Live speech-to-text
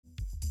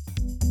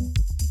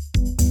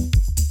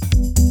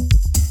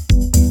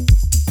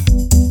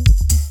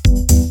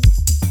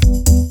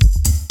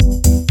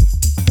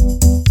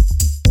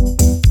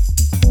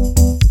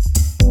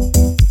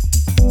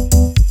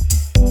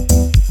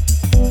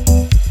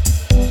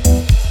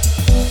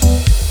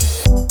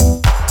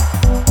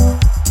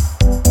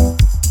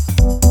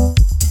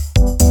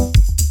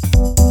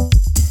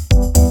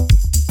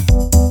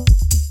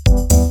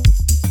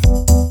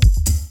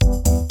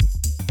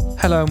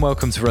Hello and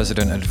welcome to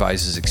Resident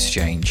Advisors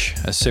Exchange,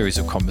 a series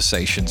of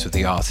conversations with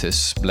the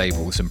artists,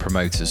 labels and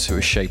promoters who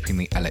are shaping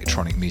the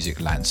electronic music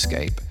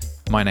landscape.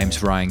 My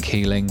name's Ryan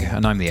Keeling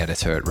and I'm the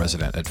editor at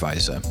Resident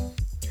Advisor.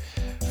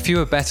 Few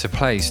are better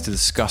placed to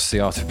discuss the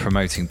art of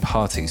promoting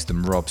parties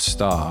than Rob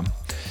Starr.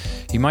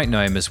 You might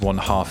know him as one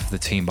half of the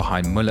team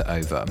behind Mullet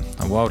Over,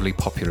 a wildly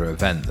popular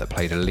event that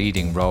played a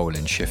leading role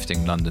in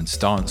shifting London's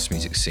dance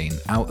music scene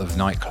out of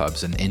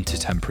nightclubs and into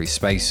temporary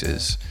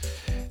spaces.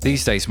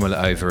 These days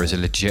Mullet Over is a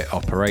legit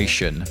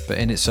operation, but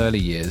in its early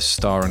years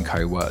Starr &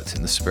 Co worked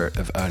in the spirit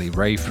of early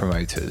rave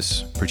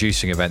promoters,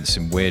 producing events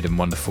in weird and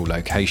wonderful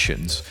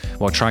locations,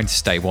 while trying to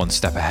stay one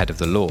step ahead of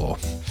the law.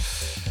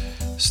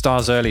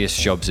 Starr's earliest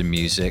jobs in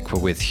music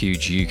were with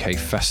huge UK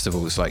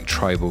festivals like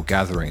Tribal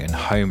Gathering and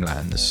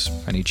Homelands,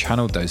 and he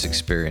channeled those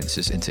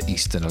experiences into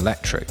Eastern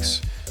Electrics,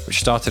 which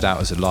started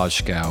out as a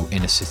large-scale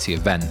inner-city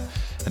event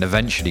and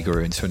eventually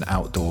grew into an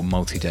outdoor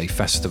multi-day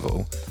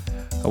festival.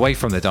 Away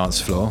from the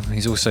dance floor,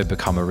 he's also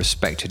become a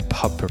respected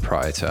pub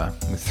proprietor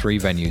with 3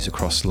 venues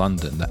across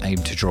London that aim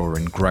to draw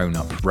in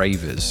grown-up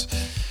ravers.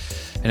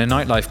 In a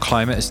nightlife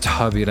climate as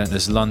turbulent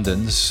as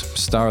London's,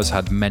 Starr has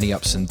had many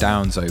ups and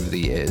downs over the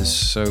years,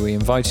 so we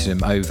invited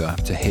him over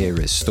to hear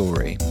his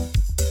story.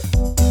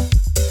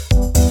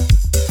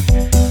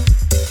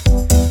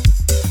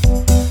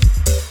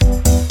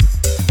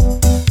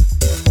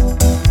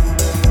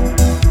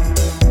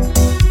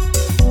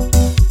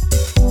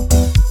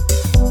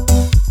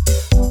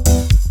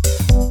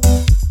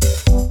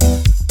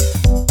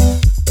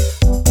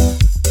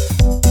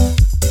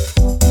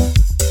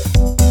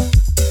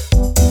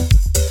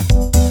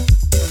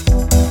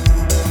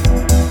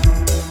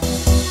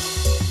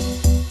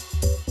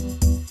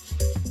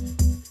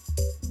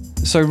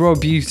 So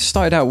Rob, you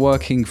started out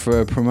working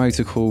for a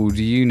promoter called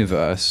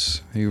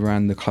Universe, who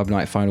ran the Club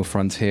Night Final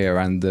Frontier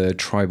and the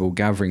Tribal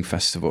Gathering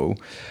Festival.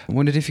 I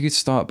wondered if you could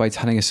start by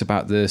telling us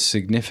about the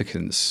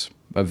significance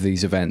of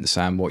these events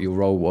and what your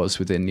role was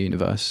within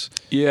Universe.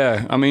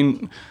 Yeah, I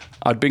mean,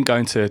 I'd been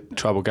going to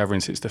Tribal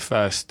Gathering since the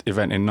first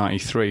event in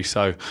 '93,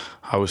 so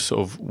I was sort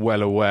of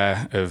well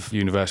aware of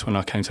Universe when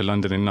I came to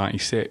London in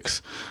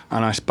 '96.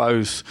 And I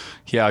suppose,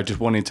 I just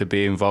wanted to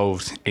be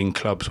involved in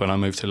clubs when I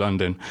moved to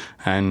London,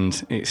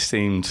 and it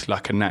seemed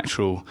like a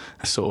natural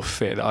sort of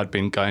fit that I'd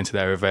been going to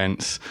their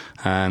events.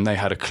 And they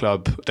had a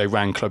club, they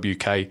ran Club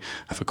UK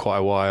for quite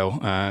a while,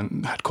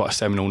 and had quite a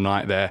seminal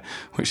night there,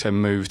 which then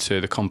moved to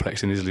the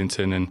complex in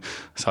Islington, and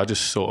so I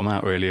just sought them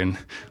out really and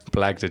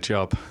blagged a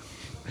job.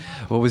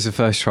 What was the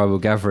first Tribal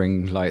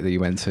Gathering like that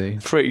you went to?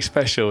 Pretty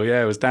special,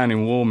 yeah. It was down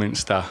in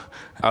Warminster.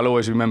 I'll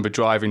always remember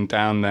driving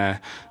down there,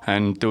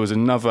 and there was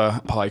another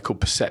party called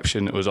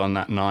Perception that was on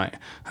that night.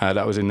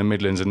 That was in the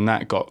Midlands, and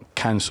that got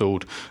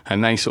cancelled,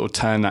 and they sort of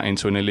turned that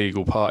into an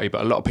illegal party.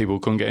 But a lot of people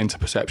couldn't get into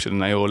Perception,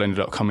 and they all ended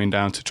up coming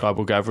down to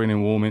Tribal Gathering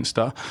in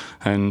Warminster.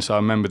 And so I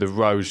remember the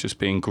roads just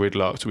being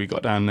gridlocked. We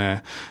got down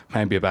there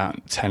maybe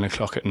about 10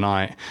 o'clock at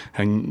night,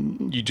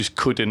 and you just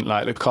couldn't,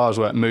 like, the cars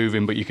weren't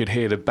moving, but you could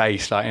hear the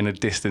bass like in a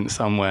distance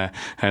somewhere.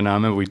 And I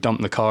remember we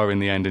dumped the car in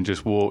the end and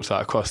just walked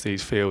like across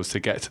these fields to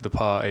get to the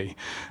party.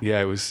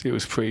 Yeah, it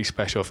was pretty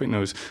special. I think it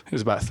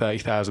was about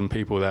 30,000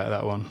 people there at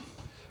that one.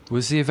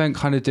 Was the event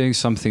kind of doing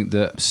something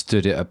that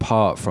stood it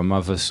apart from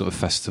other sort of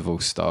festival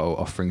style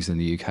offerings in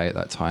the UK at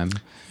that time?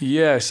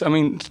 Yes, I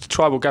mean,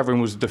 Tribal Gathering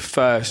was the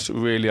first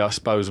really, I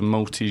suppose,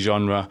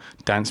 multi-genre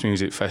dance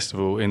music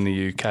festival in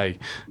the UK.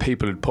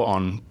 People had put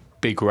on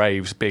big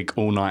raves, big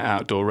all-night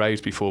outdoor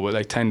raves before, but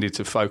they tended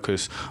to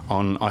focus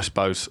on, I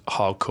suppose,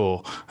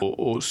 hardcore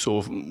or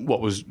sort of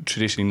what was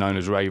traditionally known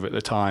as rave at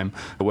the time,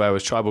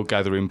 whereas Tribal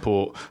Gathering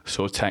brought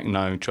sort of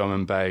techno, drum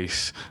and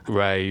bass,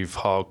 rave,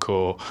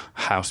 hardcore,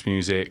 house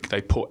music.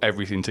 They put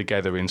everything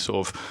together in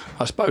sort of,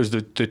 I suppose,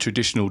 the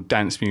traditional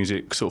dance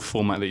music sort of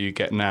format that you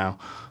get now.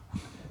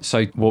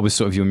 So what was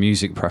sort of your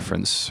music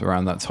preference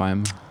around that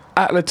time?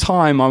 At the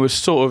time, I was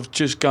sort of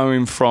just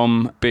going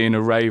from being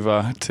a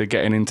raver to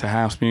getting into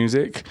house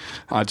music.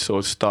 I'd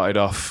sort of started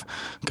off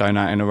going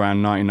out in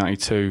around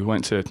 1992.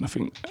 Went to, I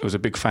think it was a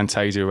big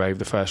Fantasia rave,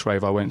 the first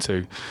rave I went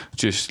to,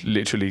 just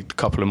literally a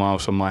couple of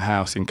miles from my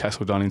house in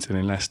Castle Donington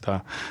in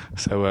Leicester.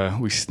 So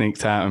we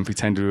sneaked out and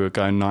pretended we were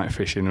going night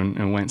fishing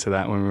and went to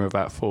that when we were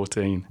about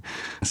 14.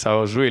 So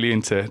I was really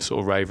into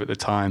sort of rave at the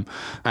time.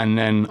 And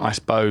then I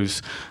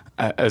suppose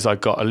as I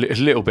got a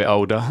little bit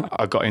older,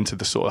 I got into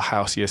the sort of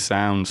houseier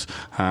sounds.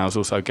 I was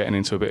also getting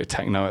into a bit of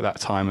techno at that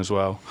time as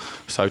well.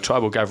 So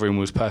Tribal Gathering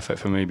was perfect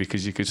for me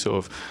because you could sort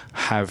of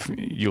have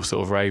your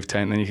sort of rave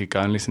tent, then you could go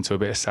and listen to a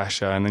bit of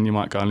Sasha, and then you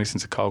might go and listen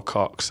to Cole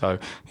Cox. So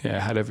yeah,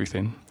 it had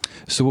everything.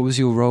 So what was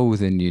your role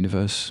within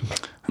Universe?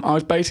 I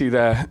was basically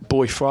their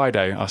boy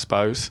Friday, I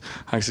suppose.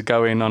 I used to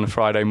go in on a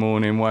Friday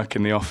morning, work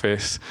in the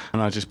office,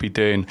 and I'd just be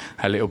doing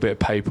a little bit of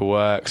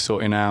paperwork,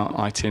 sorting out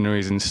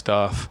itineraries and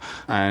stuff.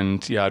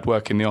 And yeah, I'd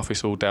work in the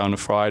office all day on a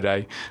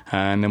Friday,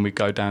 and then we'd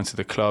go down to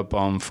the club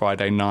on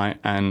Friday night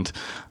and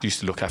used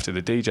to look after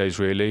the DJs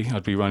really.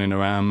 I'd be running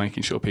around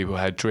making sure people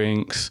had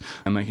drinks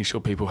and making sure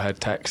people had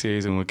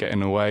taxis and were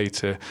getting away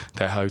to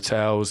their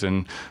hotels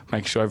and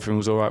making sure everything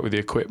was all right with the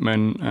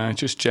equipment,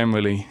 just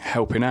generally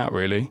helping out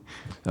really.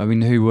 I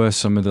mean, who were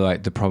some of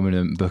the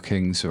prominent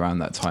bookings around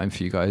that time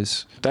for you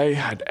guys? They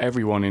had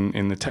everyone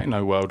in the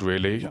techno world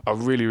really. I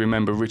really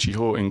remember Richie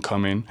Hawtin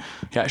coming.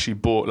 He actually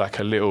bought like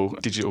a little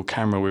digital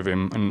camera with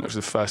him, and it was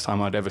the first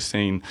time I'd ever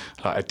seen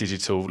like a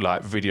digital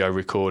like video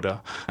recorder.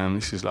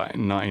 This was like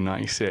in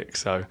 1996,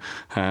 so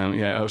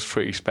yeah, it was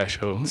pretty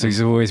special. So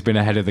he's always been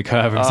ahead of the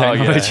curve of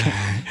technology.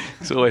 Yeah.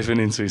 He's always been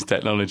into his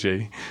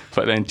technology.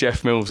 But then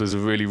Jeff Mills was a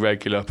really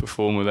regular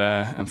performer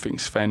there, and I think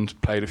Sven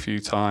played a few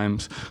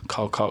times.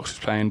 Carl Cox was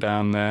playing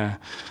down there.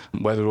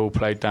 Weatherall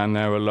played down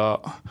there a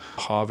lot.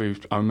 Harvey,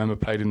 I remember,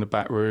 played in the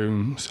back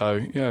room. So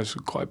yeah, it's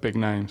quite big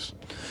names.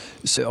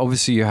 So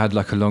obviously you had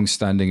like a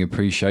long-standing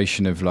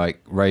appreciation of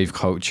like rave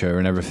culture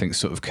and everything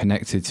sort of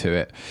connected to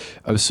it.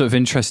 I was sort of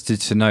interested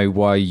to know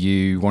why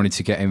you wanted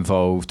to get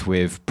involved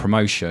with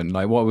promotion.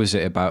 Like, what was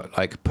it about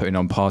like putting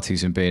on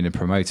parties and being a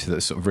promoter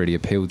that sort of really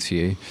appealed to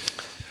you?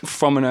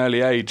 From an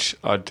early age,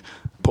 I'd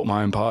put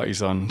my own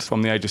parties on.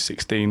 From the age of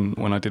 16,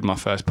 when I did my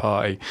first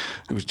party,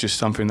 it was just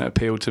something that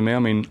appealed to me. I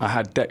mean, I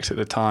had decks at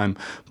the time,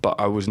 but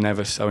I was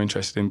never so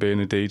interested in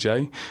being a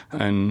DJ.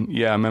 And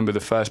yeah, I remember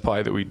the first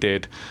party that we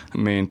did,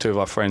 me and two of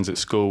our friends at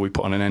school, we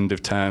put on an end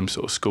of term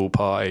sort of school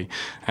party,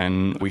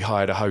 and we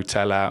hired a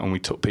hotel out and we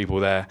took people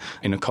there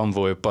in a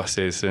convoy of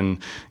buses. And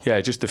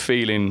yeah, just the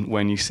feeling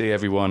when you see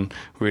everyone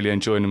really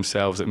enjoying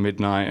themselves at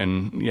midnight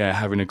and yeah,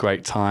 having a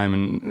great time.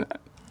 And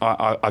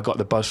I got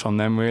the buzz from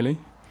them really.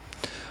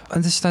 I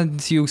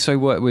understand you also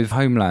work with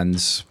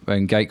Homelands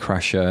and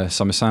Gatecrasher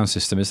Summer Sound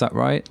System, is that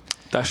right?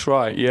 That's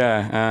right,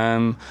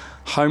 yeah.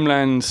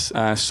 Homelands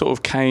sort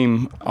of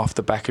came off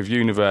the back of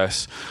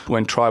Universe.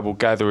 When Tribal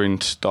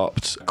Gathering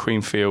stopped,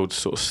 Creamfield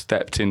sort of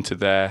stepped into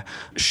their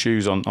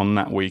shoes on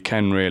that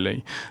weekend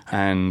really.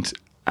 And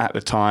at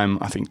the time,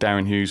 I think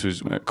Darren Hughes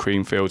was at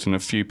Creamfields, and a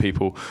few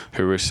people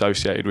who were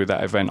associated with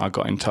that event I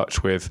got in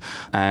touch with.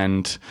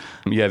 And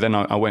yeah, then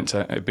I went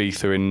to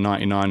Ibiza in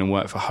 '99 and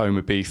worked for Home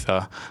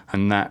Ibiza,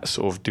 and that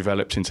sort of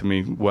developed into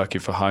me working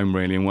for Home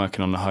really and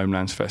working on the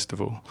Homelands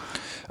Festival.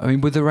 I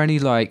mean, were there any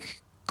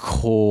like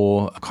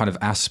core kind of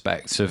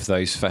aspects of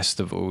those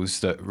festivals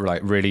that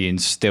like really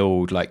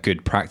instilled like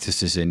good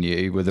practices in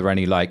you? Were there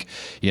any like,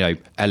 you know,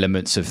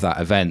 elements of that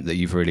event that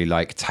you've really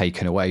like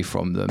taken away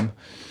from them?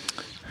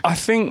 I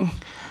think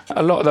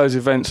a lot of those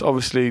events,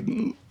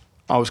 obviously,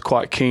 I was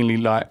quite keenly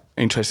like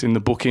interested in the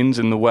bookings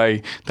and the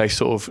way they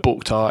sort of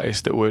booked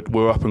artists that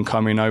were up and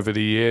coming over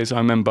the years. I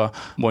remember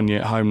one year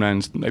at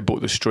Homelands, they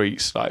booked The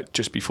Streets like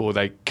just before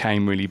they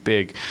came really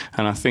big,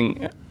 and I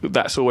think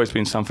that's always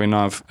been something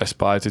I've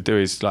aspired to do,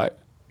 is like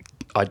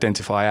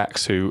identify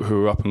acts who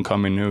are up and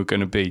coming, who are going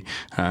to be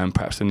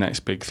perhaps the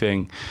next big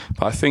thing.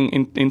 But I think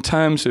in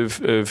terms of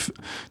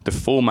the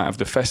format of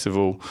the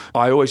festival,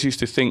 I always used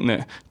to think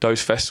that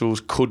those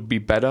festivals could be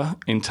better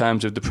in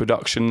terms of the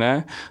production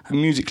there.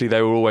 And musically,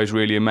 they were always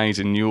really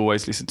amazing. You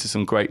always listen to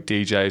some great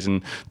DJs,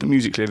 and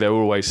musically they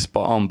were always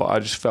spot on, but I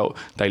just felt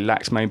they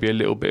lacked maybe a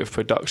little bit of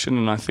production,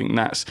 and I think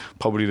that's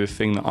probably the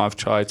thing that I've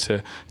tried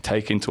to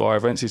take into our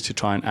events, is to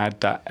try and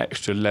add that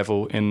extra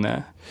level in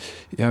there.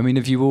 Yeah, I mean,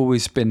 have you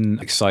always been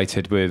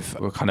excited with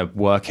or kind of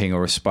working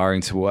or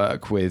aspiring to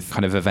work with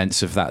kind of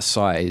events of that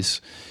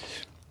size?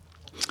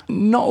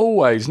 Not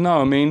always, no.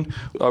 I mean,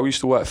 I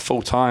used to work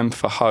full-time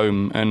for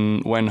Home,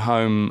 and when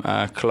Home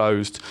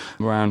closed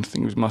around, I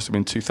think it must have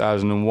been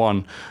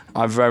 2001,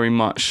 I very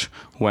much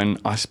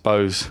went, I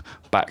suppose,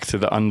 back to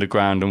the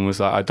underground and was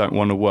like, I don't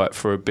want to work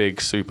for a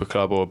big super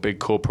club or a big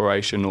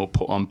corporation or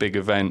put on big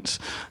events.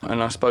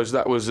 And I suppose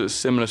that was a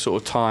similar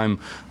sort of time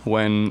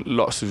when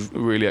lots of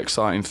really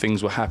exciting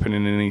things were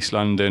happening in East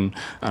London,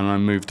 and I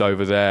moved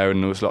over there,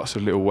 and there was lots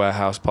of little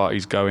warehouse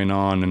parties going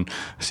on, and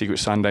Secret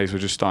Sundays were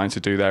just starting to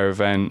do their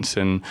events.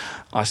 And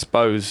I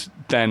suppose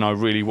then I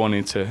really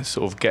wanted to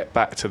sort of get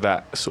back to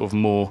that sort of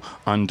more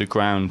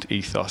underground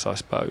ethos, I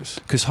suppose.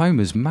 Because Home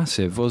was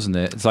massive, wasn't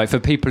it? It's like, for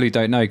people who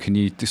don't know, can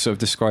you sort of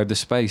describe the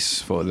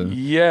space for them?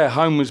 Yeah,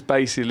 Home was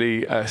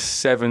basically a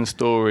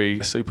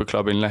 7-story super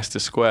club in Leicester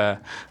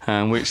Square,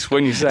 which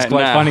when you say it's it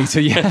quite now, funny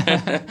to you.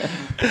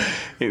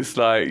 it's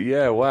like,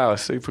 yeah, wow, a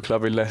super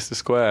club in Leicester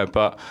Square.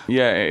 But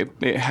yeah,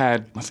 it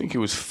had, I think it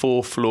was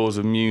 4 floors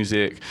of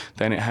music,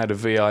 then it had a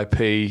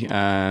VIP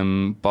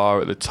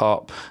bar at the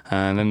top,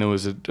 and then there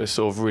was a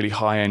sort of really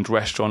high-end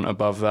restaurant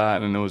above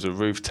that, and there was a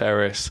roof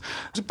terrace.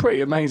 It was a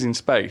pretty amazing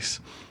space.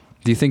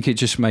 Do you think it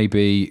just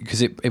maybe,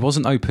 because it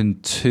wasn't open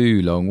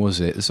too long,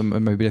 was it?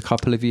 Maybe a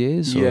couple of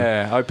years? Or?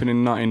 Yeah, opened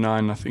in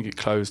 99, I think it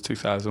closed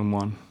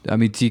 2001. I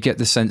mean, do you get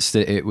the sense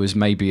that it was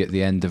maybe at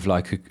the end of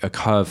like a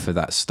curve for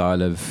that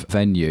style of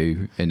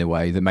venue in a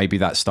way, that maybe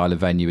that style of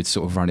venue had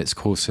sort of run its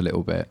course a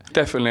little bit?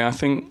 Definitely. I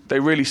think they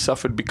really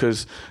suffered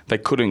because they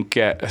couldn't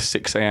get a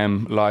 6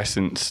 a.m.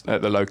 licence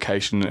at the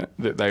location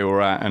that they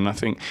were at. And I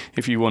think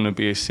if you want to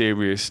be a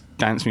serious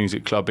dance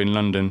music club in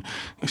London,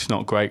 it's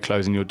not great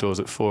closing your doors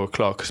at 4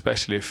 o'clock,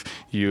 especially if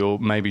you're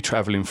maybe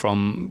travelling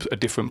from a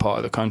different part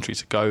of the country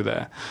to go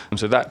there. And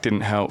so that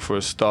didn't help for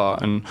a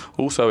start. And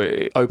also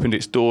it opened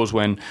its doors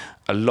when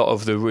a lot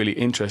of the really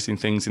interesting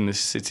things in the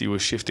city were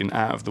shifting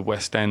out of the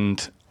West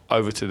End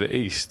over to the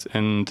east.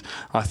 And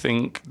I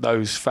think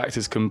those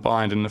factors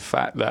combined, and the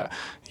fact that,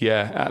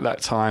 yeah, at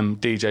that time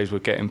DJs were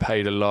getting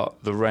paid a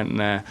lot, the rent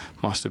there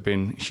must have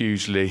been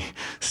hugely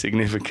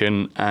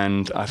significant.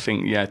 And I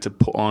think, yeah, to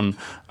put on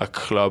a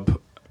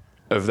club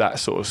of that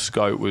sort of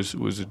scope was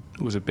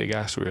a big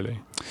ask, really.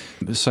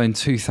 So in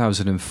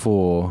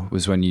 2004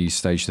 was when you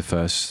staged the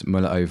first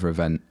Mullet Over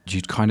event.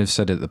 You'd kind of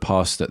said at the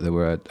past that there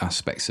were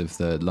aspects of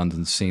the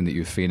London scene that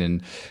you were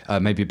feeling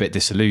maybe a bit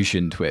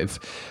disillusioned with.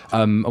 I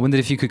wondered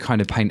if you could kind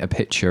of paint a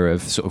picture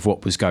of sort of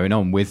what was going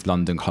on with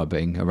London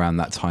clubbing around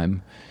that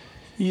time.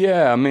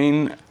 Yeah, I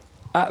mean,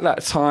 at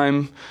that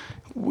time,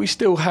 we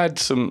still had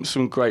some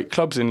great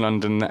clubs in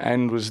London. The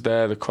End was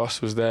there, the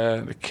Cross was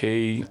there, the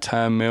Quay,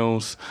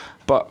 Turnmills.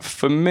 But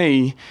for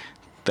me,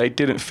 they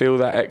didn't feel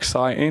that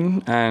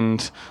exciting.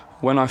 And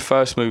when I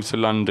first moved to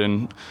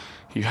London,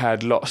 you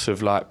had lots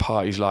of like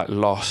parties like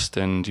Lost,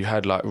 and you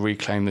had like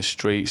Reclaim the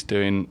Streets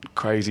doing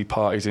crazy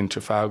parties in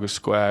Trafalgar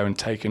Square and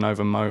taking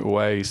over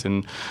motorways,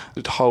 and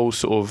the whole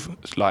sort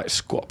of like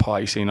squat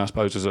party scene, I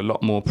suppose, was a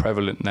lot more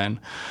prevalent then.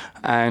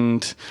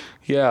 And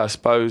yeah, I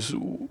suppose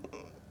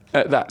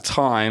at that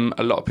time,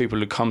 a lot of people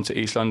had come to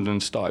East London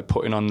and started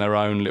putting on their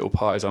own little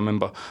parties. I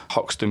remember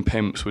Hoxton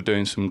Pimps were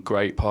doing some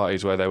great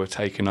parties where they were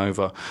taking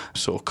over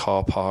sort of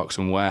car parks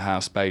and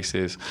warehouse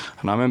spaces.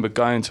 And I remember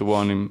going to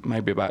one in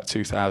maybe about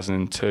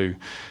 2002,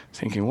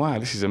 thinking, wow,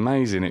 this is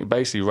amazing. It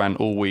basically ran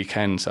all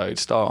weekend, so it'd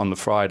start on the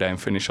Friday and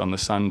finish on the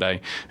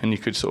Sunday, and you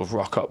could sort of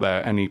rock up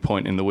there at any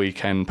point in the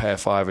weekend, pay a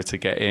fiver to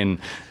get in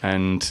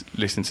and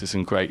listen to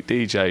some great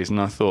DJs. And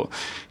I thought,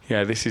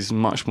 yeah, this is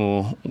much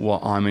more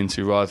what I'm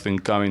into, rather than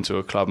going to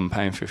a club and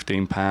paying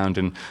 £15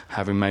 and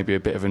having maybe a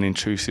bit of an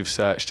intrusive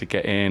search to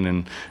get in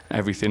and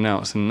everything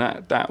else. And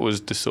that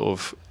was the sort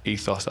of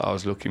ethos that I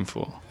was looking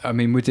for. I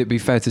mean, would it be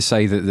fair to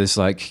say that there's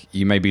like,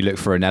 you maybe look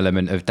for an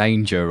element of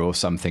danger or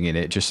something in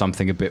it, just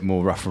something a bit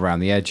more rough around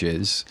the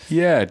edges?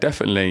 Yeah,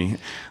 definitely.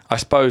 I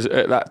suppose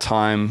at that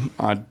time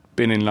I'd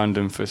been in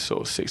London for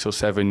sort of 6 or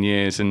 7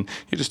 years, and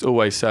you're just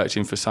always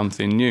searching for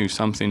something new,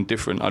 something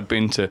different. I'd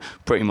been to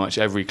pretty much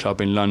every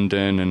club in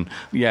London, and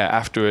yeah,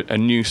 after a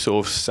new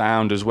sort of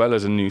sound as well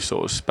as a new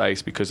sort of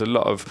space, because a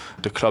lot of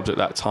the clubs at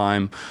that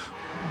time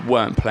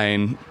weren't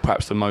playing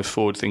perhaps the most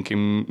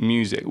forward-thinking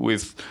music,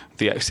 with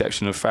the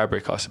exception of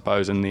Fabric, I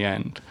suppose, in the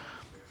End.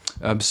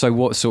 So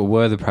what sort of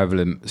were the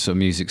prevalent sort of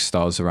music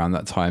styles around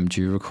that time,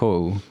 do you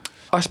recall?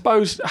 I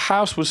suppose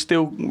house was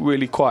still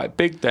really quite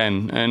big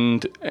then,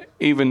 and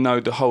even though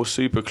the whole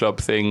super club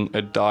thing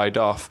had died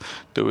off,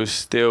 there was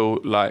still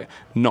like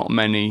not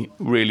many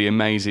really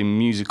amazing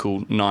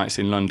musical nights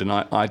in London,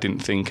 I didn't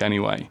think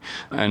anyway.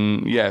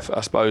 And yeah,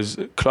 I suppose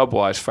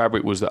club-wise,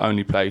 Fabric was the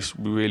only place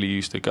we really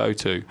used to go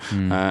to,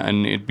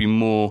 and it'd be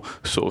more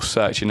sort of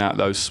searching out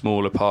those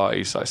smaller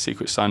parties, like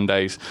Secret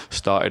Sundays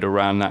started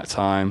around that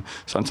time.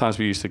 Sometimes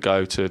we used to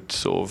go to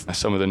sort of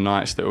some of the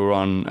nights that were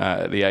on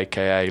at the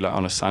AKA, like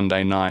on a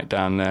Sunday night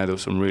down there were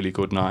some really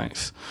good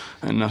nights.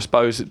 And I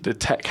suppose the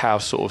tech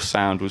house sort of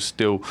sound was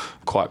still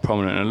quite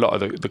prominent, and a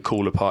lot of the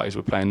cooler parties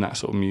were playing that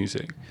sort of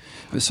music.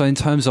 So in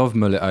terms of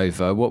Mullet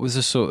Over, what was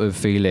the sort of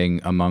feeling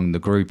among the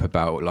group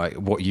about like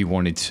what you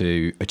wanted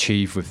to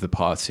achieve with the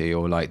party,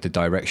 or like the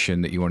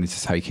direction that you wanted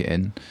to take it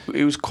in?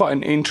 It was quite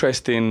an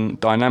interesting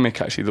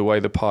dynamic actually, the way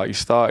the party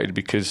started,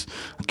 because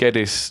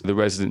Geddes, the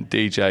resident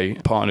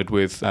DJ, partnered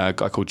with a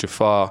guy called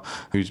Jafar,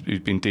 who's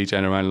been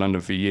DJing around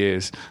London for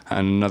years,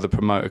 and another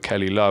promoter,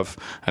 Kelly Love,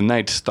 and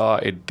they'd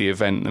started the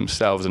event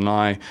themselves, and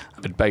I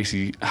had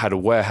basically had a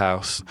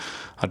warehouse.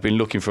 I'd been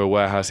looking for a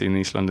warehouse in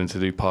East London to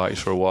do parties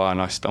for a while,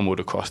 and I stumbled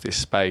across this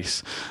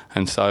space.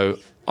 And so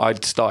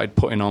I'd started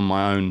putting on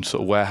my own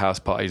sort of warehouse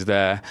parties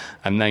there,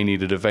 and they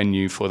needed a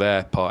venue for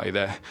their party.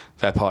 Their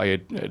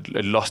party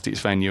had lost its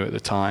venue at the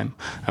time,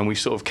 and we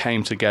sort of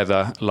came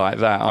together like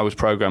that. I was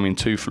programming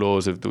 2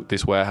 floors of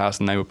this warehouse,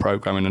 and they were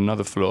programming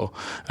another floor,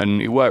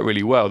 and it worked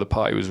really well. The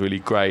party was really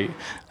great,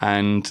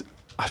 and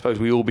I suppose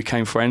we all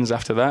became friends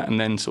after that, and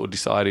then sort of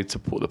decided to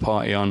put the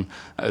party on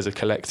as a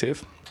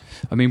collective.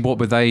 I mean, what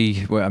were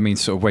they, I mean,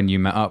 sort of when you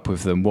met up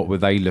with them, what were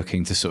they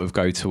looking to sort of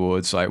go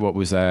towards? Like, what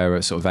was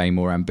their sort of aim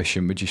or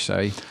ambition, would you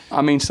say?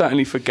 I mean,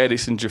 certainly for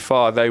Geddes and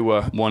Jafar, they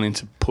were wanting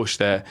to push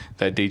their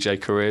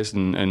DJ careers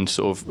and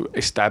sort of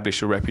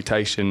establish a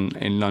reputation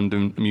in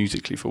London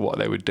musically for what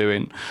they were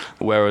doing,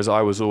 whereas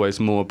I was always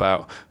more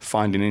about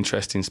finding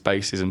interesting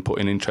spaces and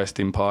putting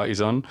interesting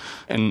parties on.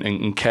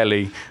 And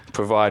Kelly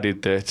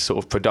provided the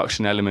sort of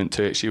production element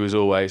to it. She was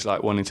always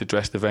like wanting to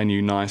dress the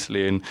venue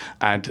nicely and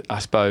add, I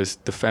suppose,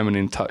 the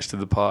feminine touch to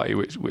the party,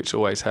 which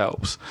always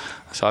helps.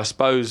 So I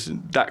suppose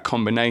that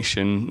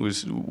combination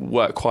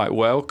worked quite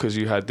well, because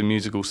you had the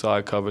musical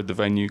side covered, the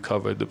venue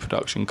covered, the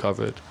production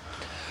covered.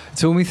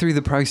 Talk me through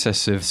the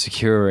process of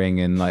securing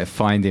and like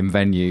finding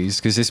venues,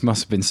 because this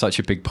must have been such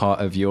a big part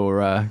of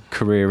your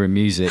career in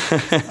music.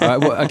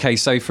 Okay,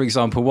 so for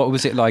example, what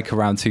was it like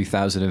around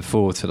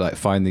 2004 to like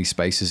find these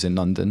spaces in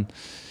London?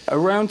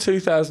 Around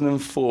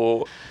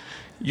 2004,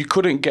 you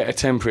couldn't get a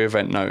temporary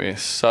event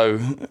notice. So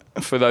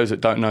for those that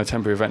don't know, a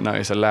temporary event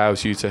notice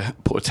allows you to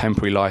put a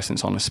temporary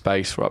license on a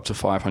space for up to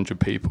 500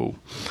 people.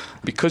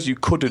 Because you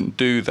couldn't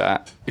do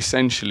that,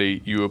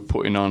 essentially you were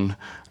putting on,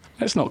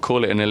 let's not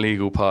call it an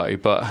illegal party,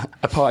 but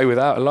a party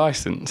without a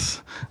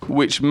license,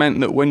 which meant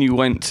that when you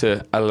went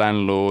to a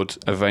landlord,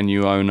 a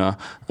venue owner,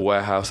 a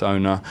warehouse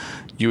owner,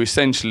 you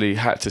essentially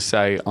had to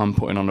say, I'm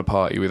putting on a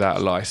party without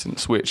a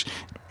license, which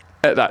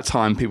at that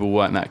time people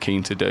weren't that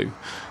keen to do,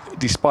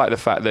 despite the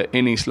fact that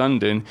in East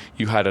London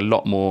you had a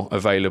lot more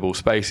available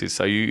spaces.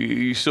 So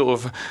you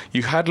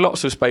had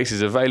lots of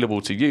spaces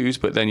available to use,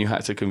 but then you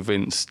had to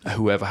convince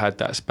whoever had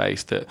that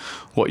space that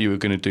what you were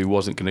going to do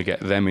wasn't going to get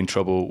them in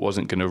trouble,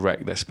 wasn't going to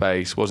wreck their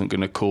space, wasn't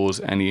going to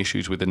cause any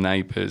issues with the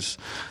neighbours.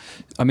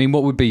 I mean,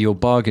 what would be your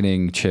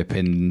bargaining chip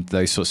in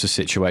those sorts of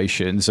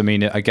situations? I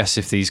mean, I guess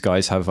if these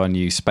guys have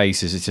unused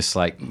spaces, it's just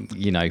like,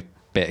 you know,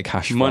 bit of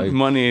cash flow.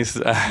 Money is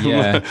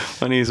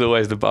money is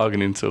always the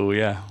bargaining tool.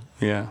 Yeah.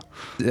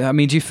 I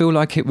mean, do you feel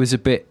like it was a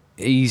bit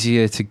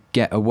easier to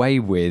get away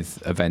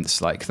with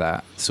events like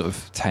that sort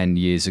of 10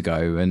 years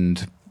ago?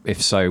 And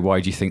if so, why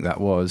do you think that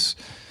was?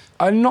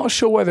 I'm not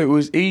sure whether it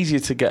was easier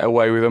to get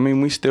away with. I mean,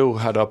 we still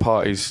had our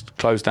parties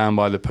closed down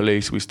by the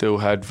police. We still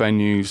had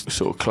venues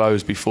sort of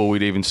closed before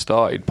we'd even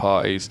started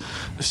parties.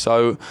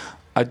 So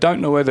I don't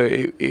know whether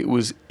it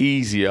was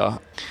easier.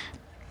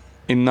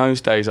 In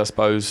those days, I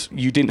suppose,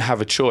 you didn't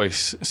have a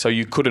choice, so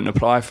you couldn't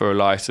apply for a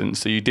licence,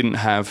 so you didn't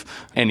have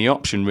any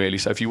option really.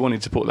 So if you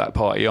wanted to put that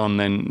party on,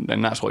 then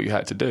that's what you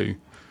had to do.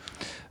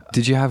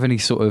 Did you have any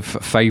sort of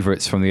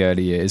favourites from the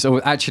early years? Or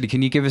actually,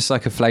 can you give us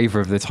like a flavour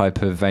of the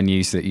type of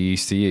venues that you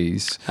used to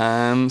use?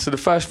 So the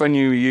first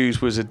venue we used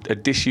was a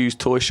disused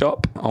toy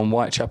shop on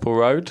Whitechapel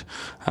Road,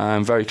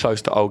 very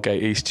close to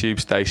Aldgate East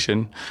Tube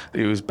Station.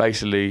 It was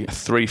basically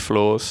 3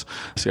 floors,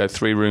 so you had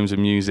 3 rooms of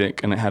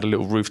music, and it had a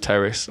little roof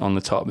terrace on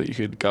the top that you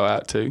could go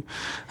out to.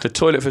 The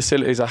toilet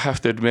facilities, I have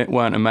to admit,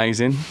 weren't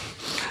amazing.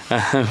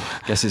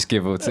 Guess it's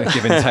give and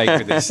take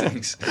with these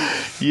things.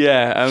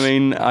 Yeah, I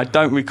mean, I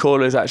don't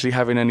recall us actually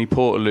having any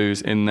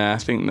portaloos in there. I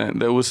think that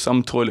there was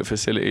some toilet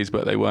facilities,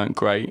 but they weren't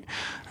great.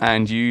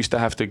 And you used to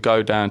have to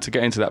go down, to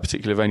get into that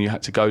particular venue, you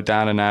had to go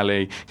down an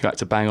alley, you had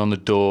to bang on the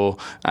door,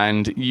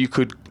 and you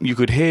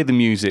could hear the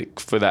music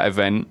for that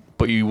event,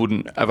 but you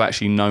wouldn't have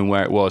actually known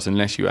where it was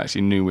unless you actually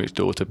knew which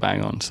door to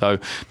bang on. So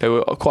they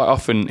were quite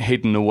often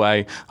hidden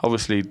away.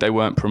 Obviously, they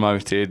weren't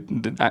promoted.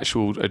 The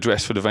actual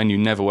address for the venue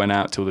never went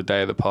out till the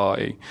day of the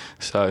party.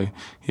 So,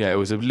 yeah, it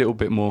was a little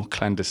bit more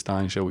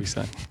clandestine, shall we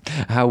say.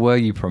 How were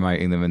you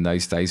promoting them in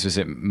those days? Was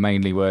it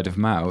mainly word of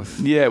mouth?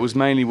 Yeah, it was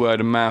mainly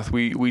word of mouth.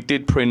 We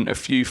did print a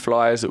few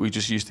flyers that we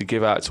just used to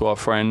give out to our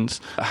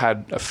friends. I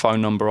had a phone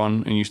number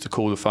on and used to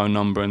call the phone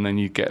number, and then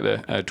you get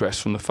the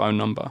address from the phone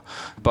number.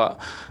 But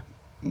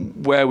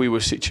where we were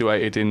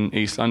situated in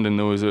East London,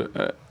 there was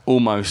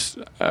almost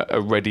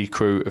a ready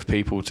crew of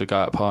people to go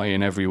out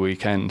partying every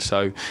weekend,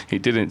 so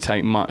it didn't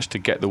take much to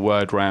get the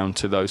word round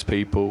to those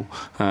people.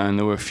 And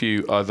there were a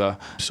few other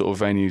sort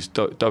of venues.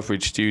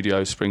 Doveridge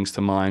Studios springs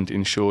to mind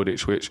in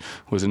Shoreditch, which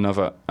was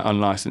another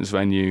unlicensed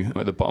venue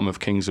at the bottom of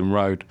Kingsland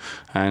Road,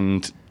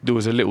 and there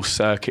was a little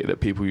circuit that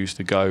people used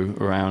to go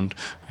around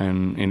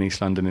in East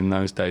London in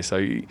those days.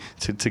 So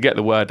to get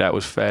the word out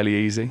was fairly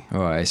easy.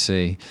 All right, I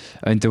see.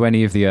 And do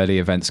any of the early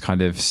events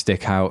kind of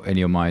stick out in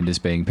your mind as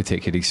being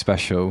particularly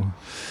special?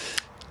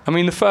 I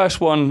mean, the first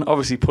one,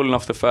 obviously pulling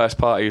off the first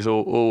party is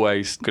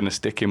always going to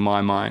stick in my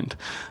mind.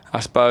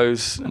 I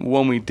suppose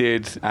one we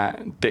did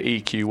at the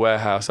EQ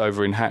warehouse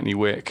over in Hackney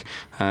Wick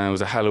was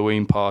a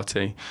Halloween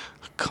party.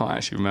 Can't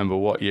actually remember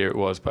what year it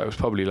was, but it was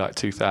probably like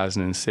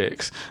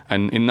 2006.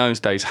 And in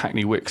those days,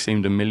 Hackney Wick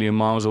seemed a million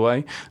miles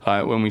away.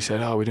 Like when we said,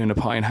 we're doing a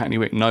party in Hackney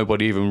Wick,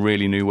 nobody even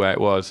really knew where it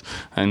was.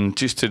 And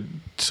just to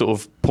sort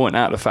of point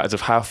out the fact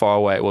of how far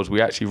away it was, we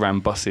actually ran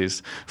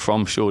buses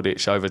from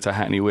Shoreditch over to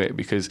Hackney Wick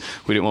because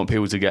we didn't want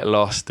people to get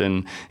lost,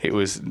 and there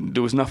was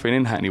nothing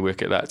in Hackney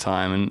Wick at that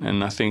time.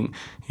 And I think,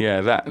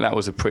 that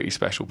was a pretty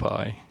special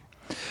party.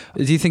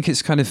 Do you think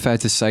it's kind of fair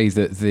to say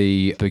that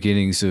the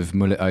beginnings of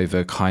Mullet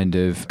Over kind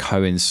of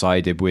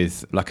coincided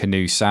with like a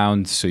new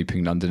sound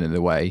sweeping London in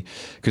a way?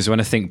 Because when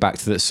I think back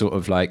to that sort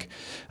of like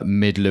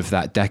middle of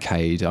that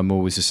decade, I'm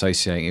always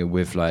associating it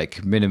with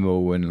like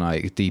minimal and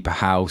like deeper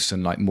house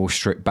and like more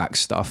stripped back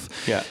stuff.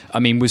 Yeah. I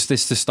mean, was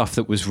this the stuff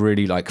that was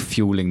really like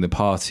fueling the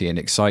party and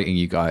exciting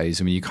you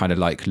guys? I mean, you kind of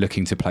like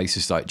looking to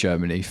places like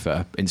Germany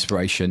for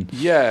inspiration?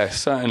 Yeah,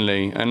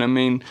 certainly. And I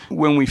mean,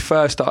 when we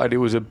first started, it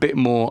was a bit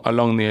more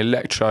along the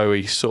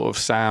electro-y sort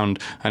of sound,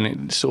 and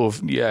it sort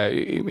of,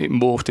 it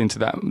morphed into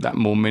that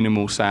more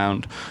minimal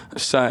sound.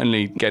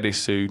 Certainly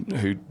Geddes, who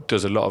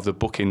does a lot of the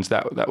bookings,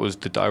 that was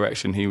the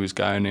direction he was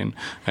going in,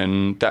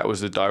 and that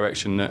was the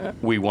direction that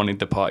we wanted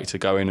the party to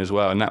go in as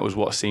well, and that was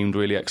what seemed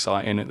really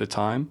exciting at the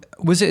time.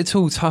 Was it at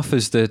all tough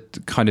as the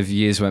kind of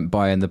years went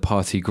by and the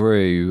party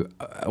grew?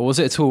 Was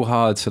it at all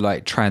hard to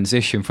like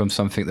transition from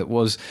something that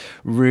was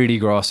really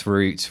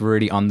grassroots,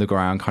 really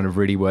underground, kind of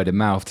really word of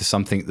mouth, to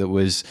something that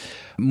was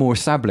more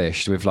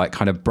established with like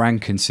kind of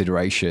brand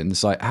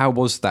considerations? Like, how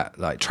was that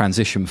like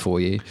transition for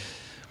you?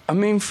 I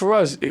mean, for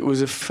us, it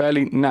was a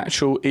fairly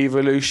natural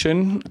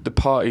evolution. The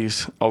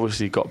parties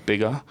obviously got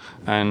bigger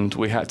and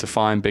we had to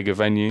find bigger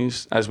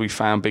venues. As we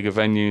found bigger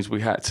venues,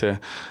 we had to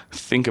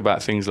think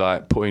about things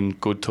like putting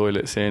good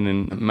toilets in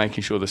and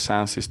making sure the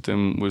sound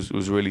system was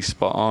really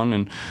spot on.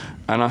 And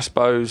I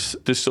suppose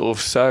the sort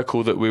of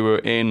circle that we were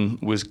in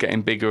was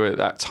getting bigger at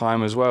that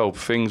time as well.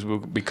 Things were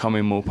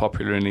becoming more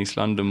popular in East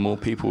London, more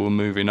people were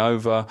moving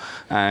over,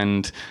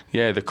 and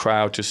the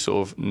crowd just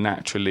sort of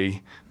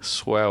naturally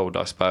swelled,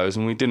 I suppose.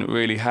 And we didn't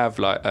really have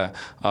like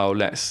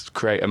let's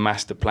create a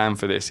master plan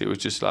for this. It was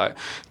just like,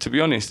 to be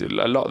honest, a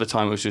lot of the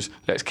time it was just,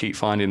 let's keep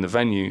finding the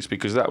venues,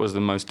 because that was the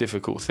most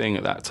difficult thing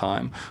at that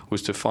time,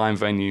 was to find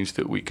venues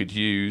that we could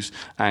use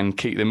and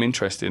keep them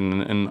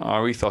interesting. And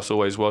our ethos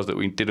always was that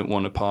we didn't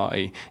want to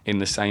party in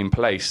the same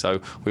place,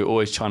 so we were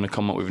always trying to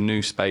come up with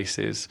new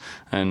spaces,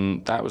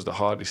 and that was the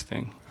hardest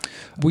thing.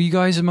 Were you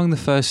guys among the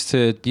first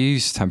to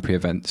use temporary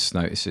events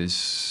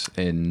notices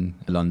in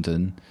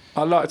London?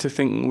 I like to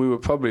think we were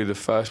probably the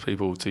first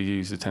people to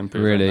use the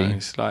temporary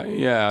event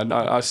notice.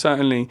 I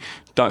certainly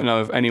don't know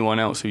of anyone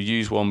else who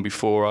used one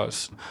before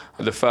us.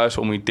 The first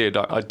one we did,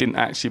 I didn't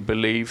actually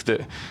believe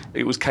that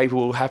it was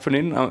capable of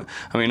happening.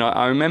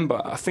 I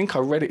remember, I think I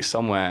read it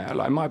somewhere,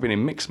 like it might have been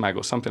in Mixmag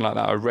or something like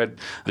that. I read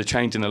the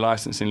change in the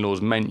licensing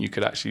laws meant you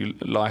could actually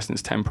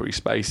license temporary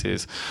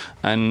spaces.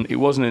 And it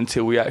wasn't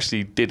until we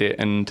actually did it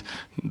and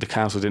the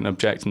council didn't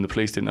object and the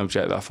police didn't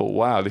object that I thought,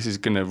 wow, this is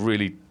going to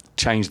really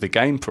change the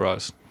game for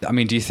us. I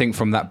mean, do you think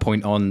from that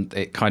point on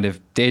it kind of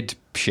did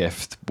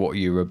shift what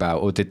you were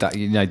about, or did that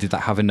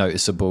have a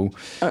noticeable,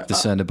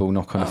 discernible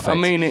knock-on effect? I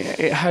mean,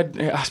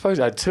 I suppose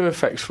it had two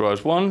effects for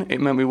us. One,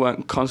 it meant we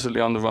weren't constantly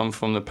on the run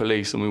from the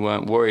police, and we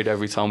weren't worried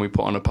every time we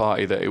put on a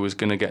party that it was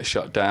going to get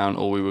shut down,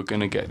 or we were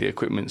going to get the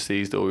equipment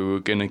seized, or we were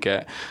going to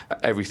get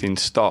everything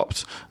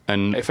stopped,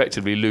 and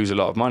effectively lose a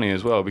lot of money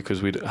as well,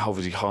 because we'd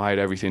obviously hired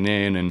everything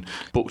in and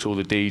booked all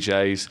the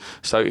DJs.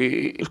 So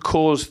it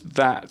caused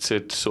that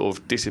to sort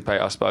of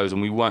dissipate, I suppose,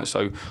 and we weren't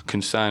so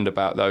concerned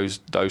about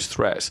those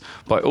threats.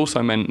 But it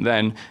also meant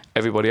then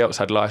everybody else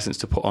had license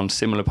to put on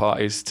similar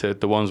parties to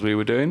the ones we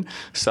were doing.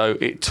 So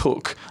it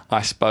took,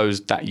 I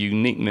suppose, that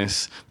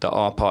uniqueness that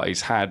our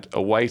parties had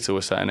away to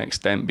a certain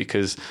extent,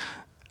 because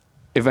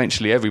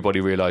eventually everybody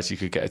realised you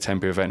could get a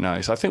temporary event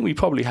notice. I think we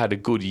probably had a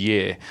good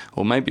year,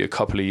 or maybe a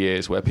couple of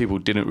years, where people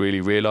didn't really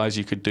realise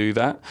you could do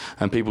that,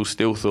 and people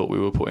still thought we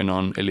were putting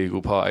on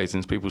illegal parties,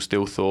 and people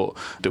still thought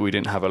that we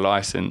didn't have a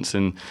licence.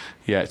 And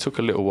it took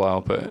a little while,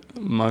 but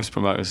most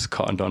promoters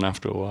cottoned on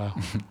after a while.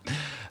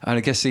 And I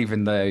guess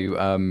even though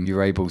you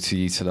were able to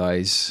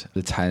utilise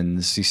the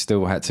 10s, you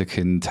still had to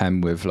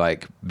contend with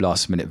like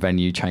last minute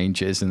venue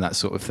changes and that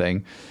sort of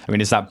thing. I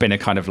mean, has that been a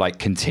kind of like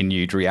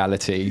continued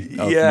reality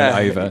of Mullet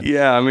Over?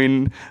 Yeah, I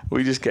mean,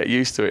 we just get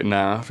used to it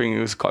now. I think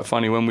it was quite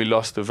funny when we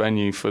lost the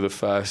venue for the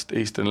first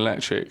Eastern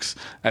Electrics.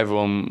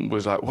 Everyone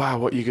was like, wow,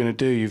 what are you going to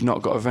do? You've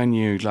not got a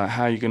venue. Like,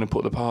 how are you going to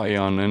put the party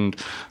on? And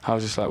I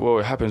was just like, well,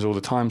 it happens all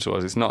the time to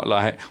us. It's not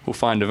like we'll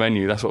find a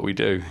venue. That's what we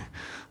do.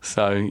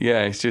 So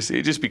it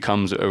just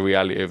becomes a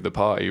reality of the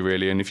party,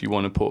 really. And if you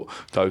want to put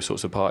those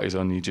sorts of parties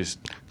on, you just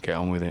get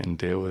on with it and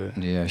deal with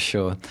it. Yeah,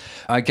 sure.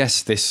 I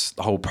guess this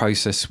whole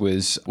process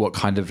was what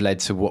kind of led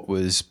to what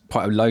was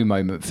quite a low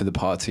moment for the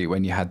party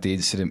when you had the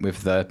incident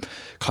with the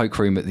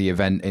cloakroom at the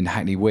event in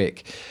Hackney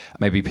Wick.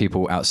 Maybe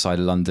people outside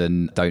of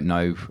London don't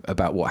know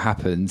about what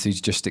happened. Could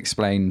you just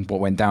explain what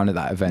went down at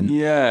that event?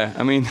 Yeah,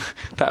 I mean,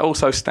 that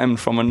also stemmed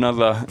from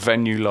another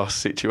venue loss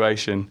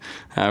situation.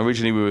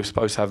 Originally, we were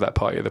supposed to have that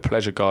party at the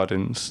Pleasure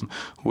Gardens,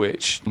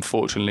 which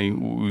unfortunately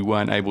we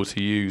weren't able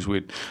to use.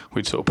 We'd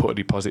sort of put a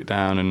deposit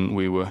down, and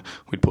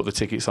we'd put the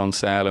tickets on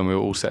sale, and we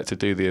were all set to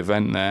do the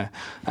event there.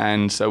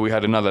 And so we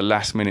had another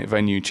last minute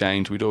venue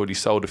change. We'd already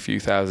sold a few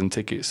thousand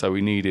tickets, so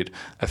we needed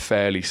a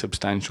fairly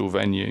substantial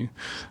venue.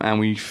 And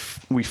we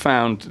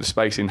found the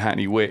space in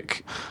Hackney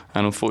Wick,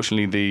 and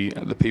unfortunately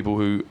the people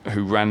who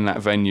ran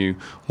that venue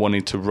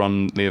wanted to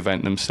run the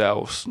event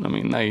themselves. I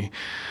mean,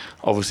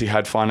 obviously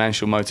had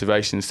financial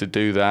motivations to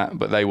do that,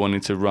 but they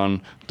wanted to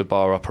run the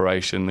bar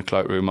operation, the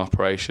cloakroom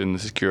operation, the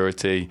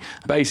security,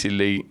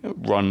 basically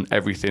run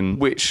everything,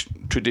 which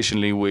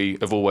traditionally we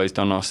have always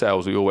done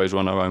ourselves. We always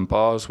run our own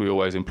bars, we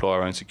always employ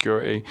our own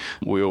security,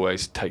 we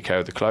always take care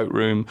of the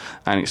cloakroom,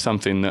 and it's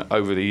something that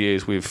over the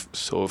years we've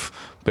sort of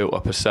built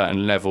up a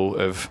certain level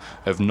of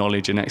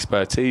knowledge and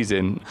expertise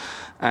in.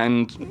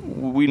 And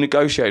we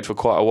negotiated for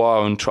quite a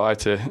while and tried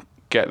to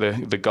get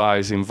the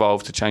guys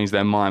involved to change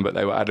their mind, but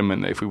they were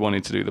adamant that if we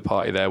wanted to do the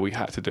party there, we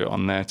had to do it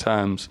on their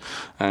terms.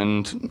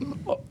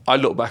 And I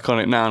look back on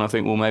it now and I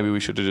think, well, maybe we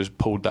should have just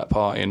pulled that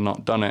party and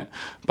not done it.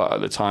 But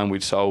at the time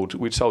we'd sold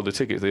the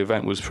tickets. The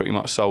event was pretty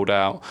much sold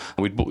out.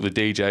 We'd booked the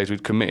DJs.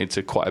 We'd committed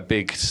to quite a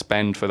big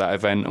spend for that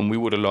event, and we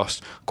would have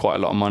lost quite a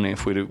lot of money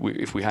if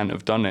we hadn't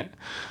have done it.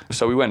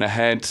 So we went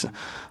ahead.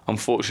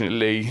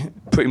 Unfortunately,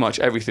 pretty much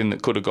everything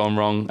that could have gone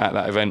wrong at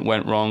that event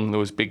went wrong. There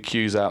was big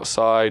queues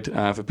outside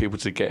for people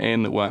to get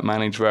in that weren't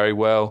managed very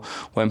well.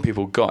 When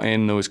people got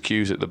in, there was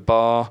queues at the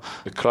bar.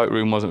 The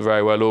cloakroom wasn't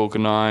very well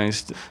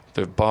organised.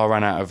 The bar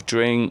ran out of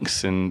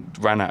drinks and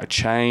ran out of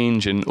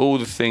change, and all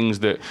the things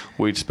that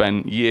we'd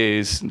spent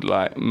years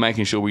like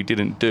making sure we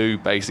didn't do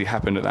basically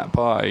happened at that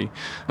party.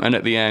 And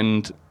at the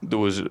end, there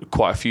was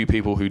quite a few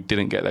people who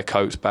didn't get their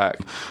coats back.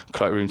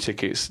 Cloakroom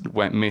tickets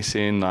went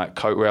missing, like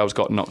coat rails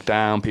got knocked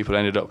down. People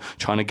ended up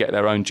trying to get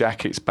their own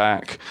jackets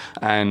back,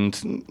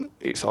 and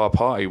it's our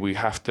party. We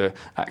have to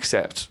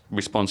accept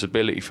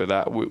responsibility for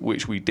that,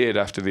 which we did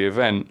after the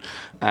event.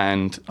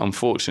 And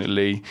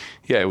unfortunately,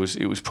 yeah, it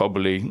was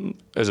probably,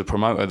 as a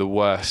promoter, the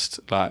worst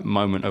like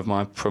moment of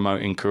my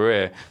promoting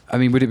career. I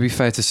mean, would it be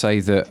fair to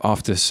say that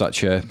after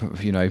such a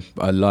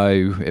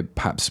low, it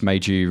perhaps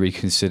made you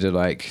reconsider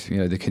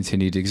the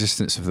continued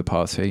existence of the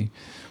party?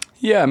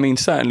 Yeah, I mean,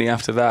 certainly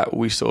after that,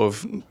 we sort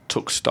of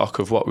took stock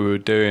of what we were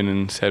doing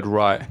and said,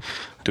 right,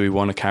 do we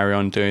want to carry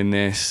on doing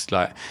this?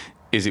 Like,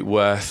 is it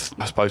worth,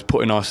 I suppose,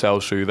 putting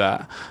ourselves through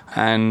that?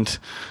 And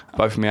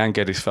both me and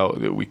Geddes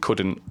felt that we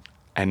couldn't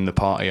end the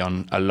party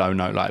on a low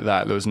note like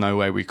that. There was no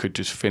way we could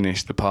just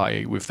finish the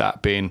party with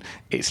that being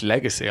its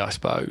legacy, I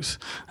suppose.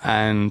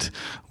 And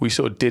we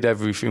sort of did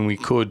everything we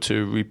could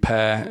to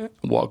repair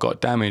what got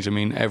damaged. I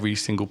mean, every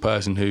single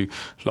person who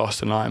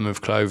lost an item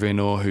of clothing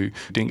or who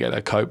didn't get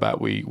their coat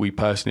back, we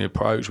personally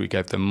approached. We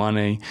gave them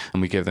money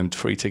and we gave them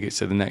free tickets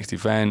to the next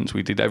event.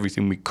 We did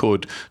everything we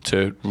could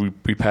to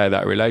repair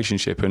that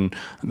relationship, and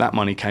that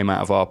money came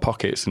out of our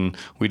pockets, and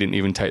we didn't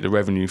even take the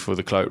revenue for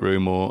the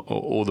cloakroom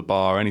or the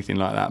bar or anything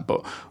like that.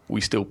 But we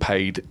still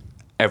paid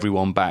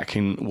everyone back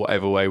in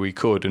whatever way we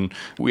could, and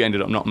we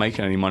ended up not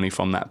making any money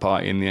from that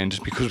party in the end,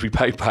 just because we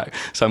paid back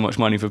so much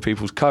money for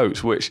people's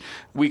coats, which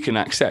we can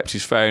accept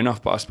is fair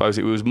enough. But I suppose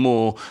it was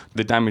more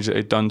the damage that it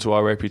had done to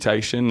our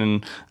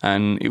reputation,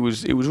 and it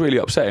was really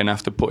upsetting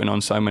after putting on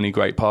so many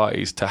great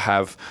parties to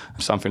have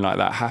something like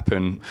that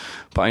happen.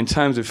 But in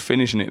terms of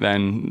finishing it,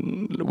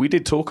 then we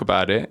did talk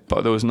about it,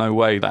 but there was no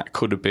way that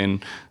could have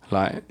been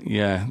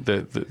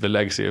the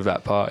legacy of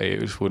that party.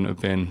 It just wouldn't have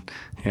been.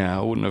 Yeah,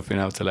 I wouldn't have been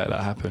able to let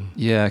that happen.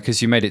 Yeah,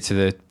 because you made it to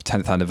the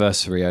 10th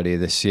anniversary earlier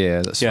this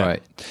year. That's yeah.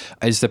 Right.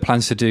 Is there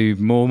plans to do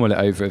more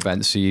over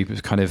events? Are you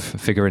kind of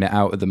figuring it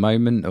out at the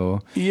moment,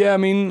 or? Yeah, I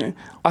mean,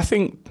 I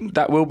think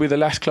that will be the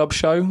last club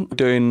show,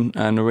 doing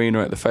an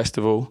arena at the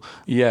festival.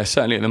 Yeah,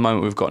 certainly at the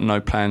moment we've got no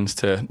plans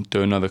to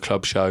do another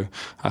club show.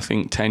 I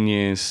think 10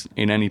 years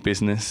in any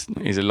business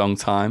is a long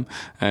time,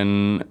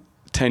 and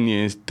 10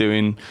 years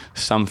doing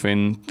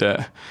something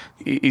that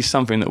is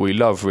something that we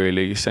love,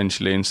 really,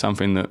 essentially, and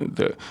something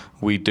that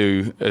we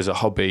do as a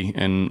hobby,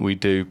 and we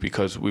do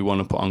because we want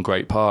to put on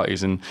great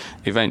parties. And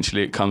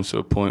eventually it comes to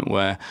a point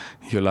where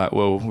you're like,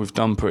 well, we've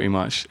done pretty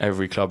much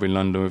every club in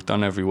London, we've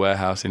done every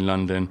warehouse in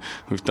London,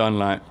 we've done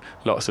like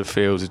lots of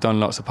fields, we've done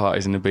lots of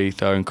parties in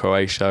Ibiza and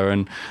Croatia,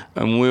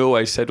 and we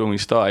always said when we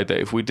started that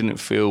if we didn't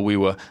feel we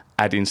were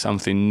adding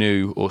something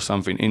new or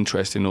something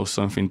interesting or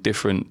something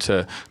different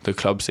to the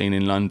club scene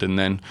in London,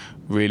 then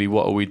really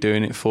what are we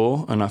doing it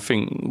for? And I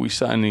think we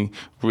certainly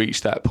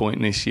reached that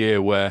point this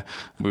year where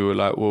we were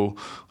like, well,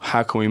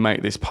 how can we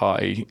make this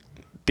party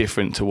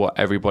different to what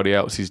everybody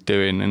else is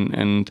doing?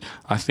 And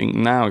I think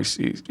now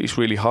it's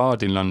really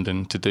hard in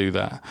London to do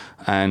that.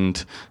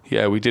 And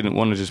yeah, we didn't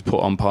want to just put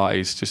on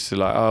parties just to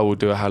like, oh, we'll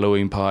do a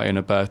Halloween party and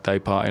a birthday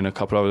party and a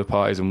couple of other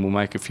parties and we'll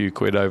make a few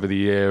quid over the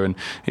year. And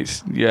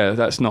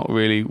that's not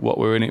really what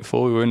we're in it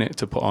for. We're in it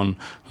to put on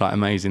like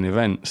amazing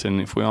events, and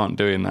if we aren't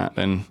doing that,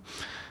 then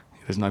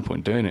there's no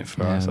point doing it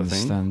for us, I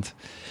think.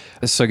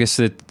 So I guess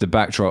the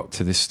backdrop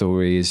to this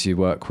story is you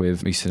work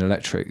with Eastern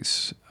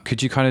Electrics.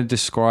 Could you kind of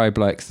describe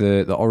like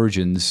the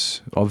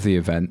origins of the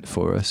event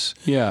for us?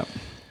 Yeah.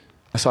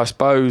 So I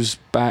suppose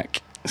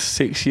back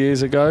 6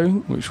 years ago,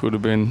 which would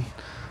have been,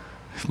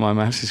 if my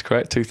maths is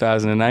correct,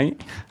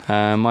 2008,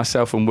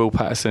 myself and Will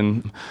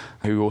Patterson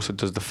who also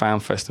does the Fan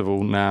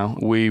Festival now.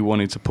 We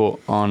wanted to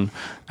put on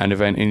an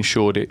event in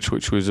Shoreditch,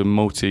 which was a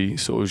multi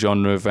sort of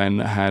genre event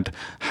that had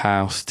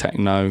house,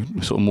 techno,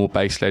 sort of more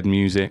bass-led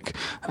music,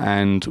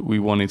 and we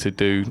wanted to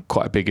do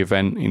quite a big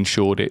event in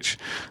Shoreditch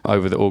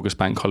over the August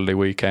Bank Holiday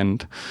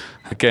weekend.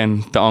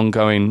 Again, the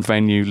ongoing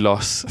venue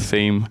loss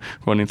theme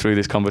running through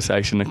this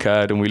conversation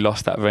occurred, and we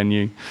lost that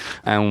venue,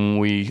 and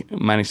we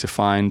managed to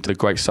find the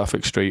Great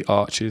Suffolk Street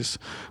Arches,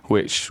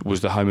 which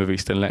was the home of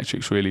Eastern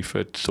Electrics really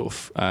for sort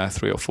of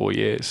 3 or 4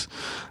 years.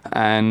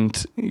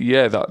 And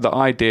yeah, the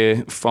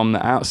idea from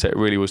the outset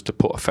really was to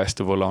put a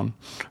festival on,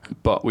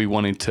 but we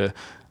wanted to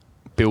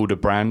build a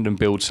brand and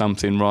build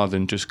something rather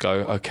than just go,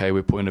 okay,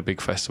 we're putting a big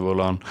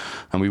festival on.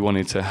 And we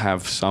wanted to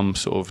have some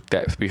sort of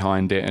depth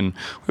behind it, and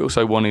we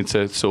also wanted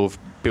to sort of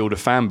build a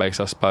fan base,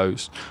 I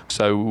suppose.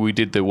 So we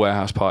did the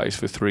warehouse parties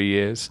for 3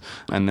 years,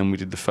 and then we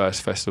did the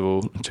first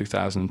festival in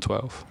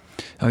 2012.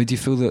 Oh, do you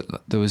feel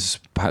that there was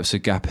perhaps a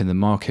gap in the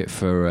market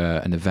for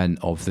an event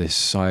of this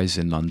size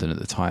in London at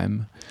the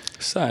time?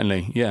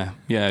 Certainly, yeah,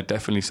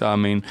 definitely so. I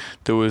mean,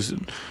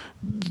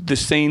 the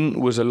scene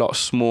was a lot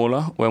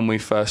smaller when we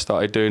first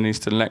started doing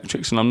Eastern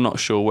Electrics, and I'm not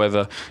sure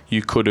whether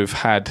you could have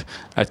had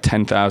a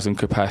 10,000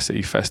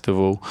 capacity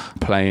festival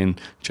playing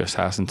just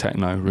house and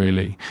techno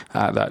really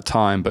at that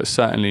time. But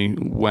certainly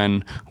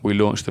when we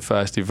launched the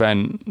first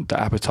event, the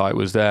appetite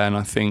was there, and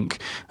I think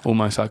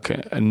almost like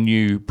a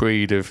new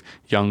breed of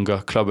younger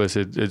clubbers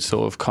had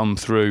sort of come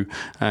through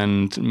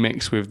and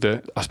mixed with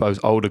the, I suppose,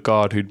 older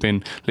guard who'd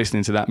been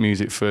listening to that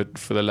music for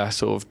the last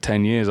sort of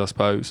 10 years, I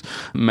suppose,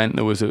 meant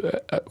there was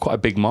quite a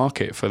big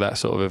market for that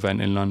sort of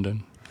event in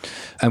London.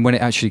 And when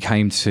it actually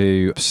came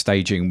to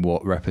staging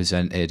what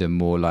represented a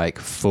more like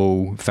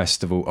full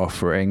festival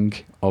offering,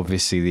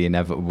 obviously the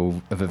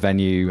inevitable of a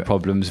venue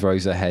problems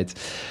rose ahead.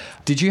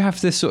 Did you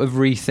have to sort of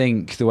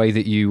rethink the way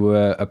that you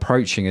were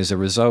approaching as a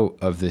result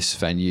of this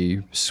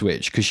venue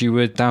switch? Because you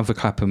were down for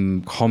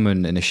Clapham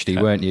Common initially,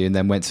 weren't you? And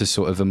then went to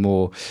sort of a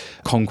more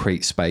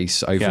concrete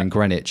space over in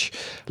Greenwich.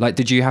 Like,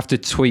 did you have to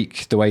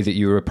tweak the way that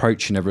you were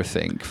approaching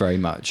everything very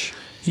much?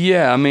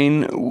 Yeah, I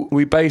mean,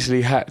 we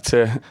basically had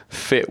to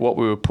fit what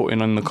we were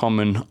putting on the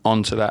Common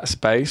onto that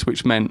space,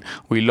 which meant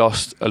we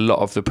lost a lot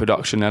of the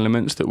production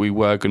elements that we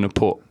were going to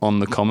put on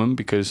the Common,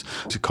 because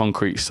it's a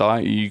concrete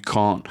site. You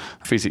can't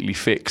physically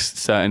fix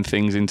certain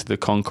things into the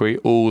concrete.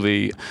 All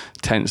the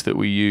tents that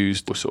we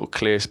used were sort of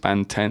clear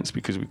span tents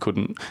because we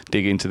couldn't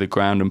dig into the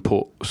ground and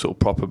put sort of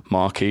proper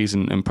marquees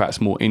and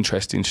perhaps more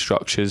interesting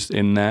structures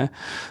in there.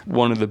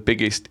 One of the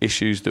biggest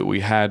issues that we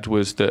had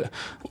was that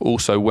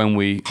also when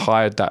we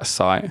hired that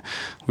site,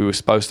 we were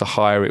supposed to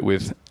hire it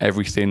with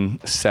everything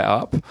set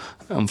up.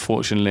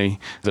 Unfortunately,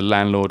 the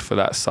landlord for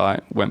that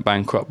site went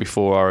bankrupt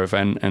before our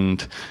event,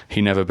 and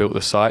he never built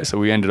the site. So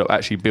we ended up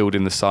actually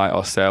building the site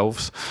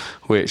ourselves,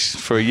 which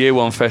for a year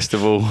one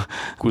festival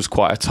was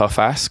quite a tough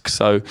ask.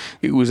 So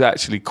it was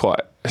actually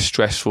quite a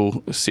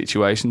stressful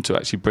situation to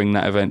actually bring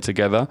that event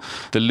together.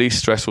 The least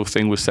stressful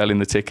thing was selling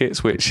the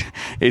tickets, which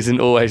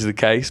isn't always the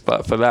case,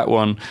 but for that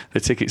one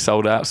the tickets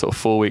sold out sort of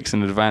 4 weeks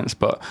in advance.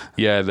 But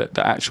yeah,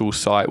 the actual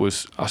site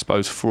was, I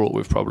suppose, fraught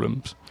with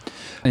problems.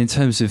 In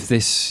terms of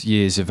this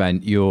year's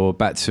event, you're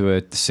back to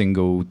a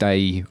single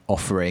day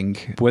offering.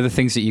 Were there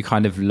things that you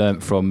kind of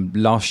learnt from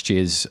last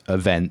year's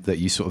event that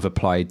you sort of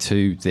applied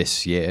to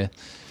this year?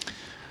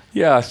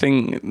 Yeah, I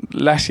think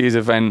last year's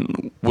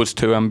event was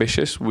too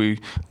ambitious. We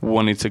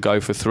wanted to go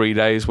for 3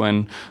 days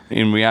when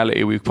in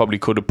reality we probably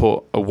could have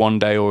put a 1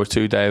 day or a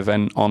 2 day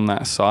event on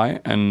that site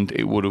and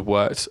it would have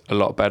worked a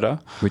lot better.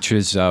 Which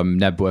was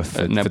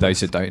Knebworth, for those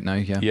that don't know.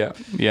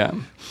 Yeah.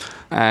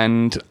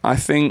 And I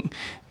think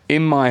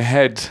in my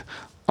head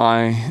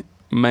I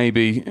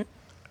maybe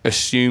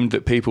assumed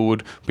that people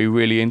would be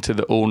really into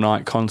the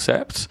all-night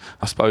concept.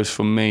 I suppose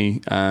for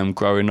me,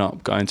 growing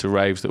up, going to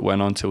raves that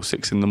went on till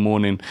 6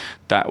 a.m,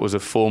 that was a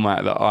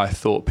format that I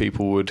thought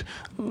people would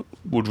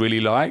really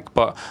like.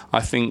 But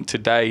I think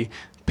today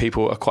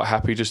people are quite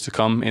happy just to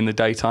come in the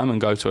daytime and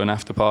go to an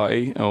after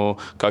party or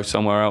go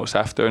somewhere else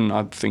after, and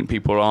I think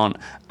people aren't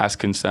as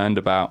concerned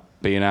about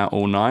being out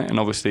all night. And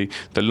obviously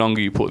the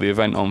longer you put the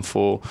event on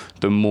for,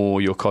 the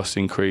more your costs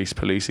increase,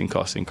 policing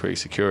costs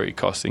increase, security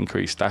costs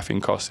increase,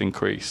 staffing costs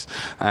increase.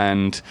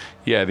 And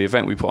yeah, the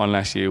event we put on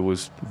last year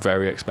was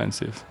very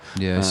expensive.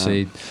 Yeah,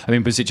 see, I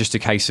mean, was it just a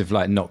case of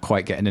like not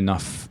quite getting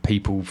enough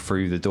people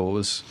through the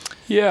doors?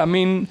 Yeah, I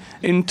mean,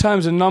 in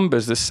terms of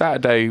numbers, the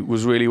Saturday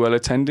was really well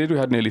attended. We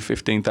had nearly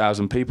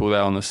 15,000 people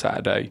there on the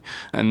Saturday.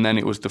 And then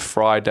it was the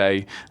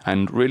Friday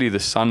and really the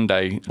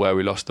Sunday where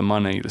we lost the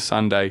money. The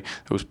Sunday,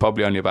 there was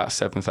probably only about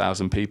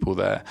 7,000 people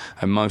there.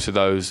 And most of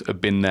those had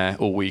been there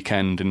all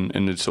weekend and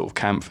had sort of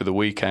camped for the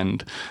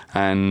weekend.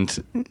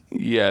 And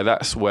yeah,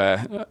 that's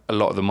where a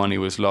lot of the money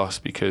was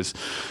lost, because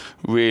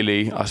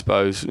really, I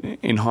suppose,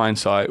 in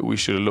hindsight, we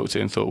should have looked at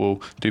it and thought,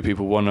 well, do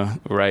people want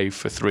to rave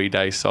for 3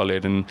 days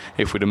solid? And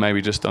if we'd have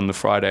maybe just done the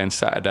Friday and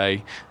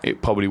Saturday,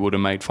 it probably would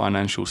have made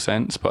financial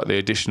sense. But the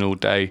additional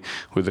day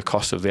with the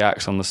cost of the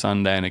acts on the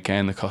Sunday and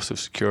again the cost of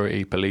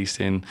security,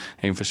 policing,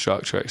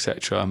 infrastructure,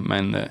 etc.,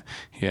 meant that,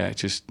 yeah, it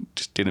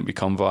just didn't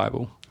become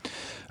viable.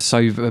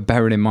 So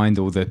bearing in mind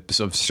all the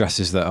sort of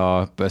stresses that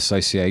are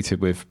associated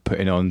with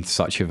putting on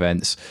such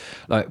events,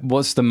 like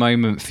what's the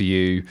moment for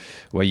you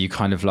where you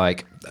kind of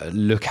like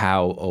look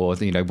out, or,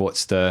 you know,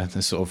 what's the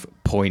sort of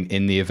point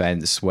in the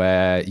events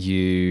where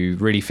you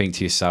really think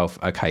to yourself,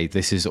 okay,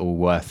 this is all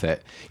worth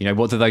it? You know,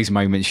 what do those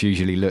moments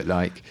usually look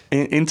like?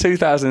 In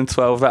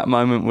 2012, that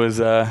moment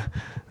was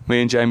me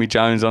and Jamie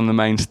Jones on the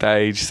main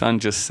stage, sun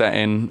just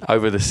setting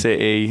over the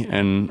city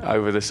and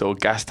over the sort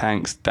of gas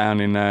tanks down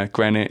in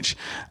Greenwich.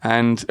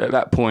 And at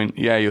that point,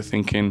 yeah, you're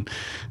thinking,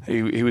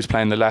 he was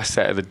playing the last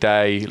set of the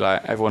day,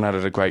 like everyone had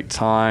a great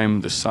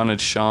time, the sun had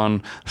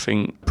shone. I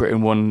think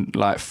Britain won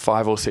like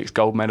 5 or 6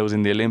 gold medals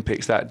in the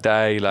Olympics that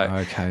day. Like,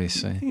 okay,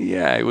 so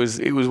yeah, it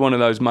was one of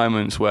those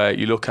moments where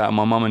you look at,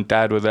 my mum and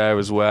dad were there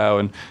as well,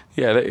 and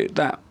yeah,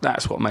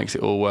 that's what makes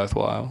it all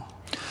worthwhile.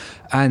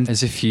 And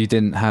as if you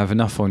didn't have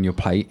enough on your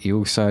plate, you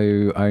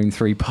also own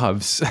 3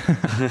 pubs.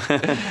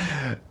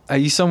 Are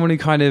you someone who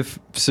kind of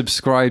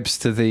subscribes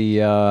to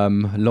the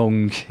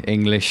long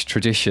English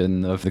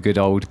tradition of the good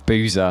old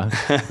boozer?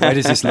 Where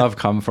does this love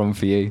come from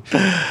for you?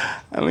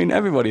 I mean,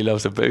 everybody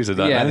loves a boozer,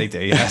 don't they? Yeah, they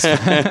do, yes.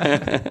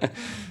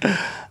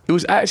 It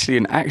was actually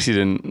an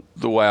accident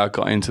the way I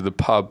got into the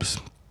pubs.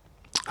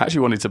 I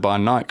actually wanted to buy a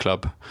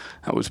nightclub.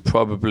 That was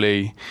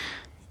probably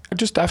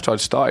just after I'd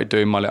started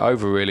doing Mullet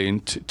Over, really, in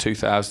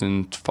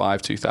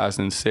 2005,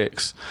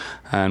 2006.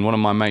 And one of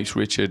my mates,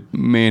 Richard,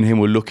 me and him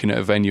were looking at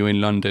a venue in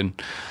London.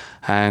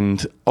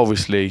 And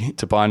obviously,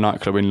 to buy a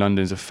nightclub in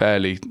London is a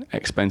fairly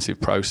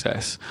expensive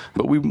process.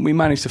 But we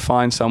managed to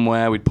find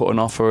somewhere. We'd put an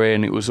offer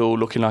in. It was all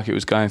looking like it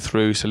was going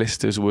through.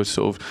 Solicitors were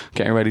sort of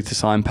getting ready to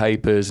sign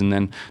papers. And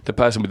then the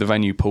person with the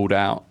venue pulled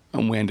out,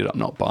 and we ended up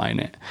not buying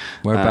it.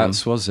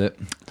 Whereabouts was it?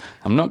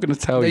 I'm not going to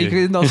tell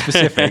you. Not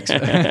specifics.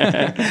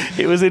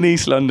 It was in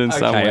East London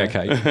somewhere.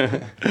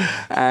 Okay.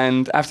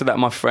 And after that,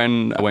 my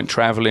friend went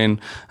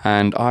travelling,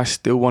 and I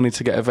still wanted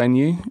to get a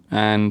venue.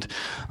 And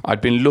I'd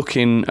been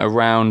looking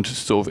around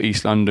sort of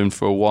East London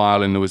for a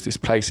while, and there was this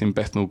place in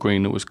Bethnal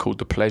Green that was called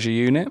the Pleasure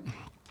Unit.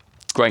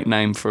 Great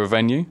name for a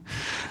venue.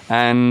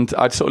 And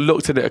I'd sort of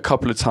looked at it a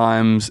couple of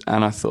times,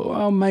 and I thought,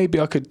 well, maybe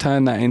I could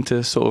turn that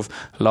into sort of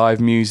live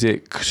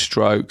music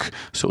stroke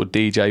sort of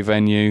DJ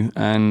venue.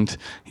 And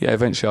yeah,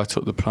 eventually I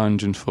took the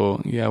plunge and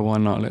thought, yeah, why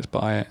not? Let's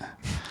buy it.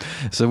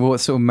 So what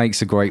sort of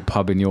makes a great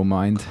pub in your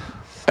mind?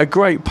 A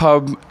great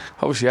pub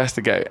obviously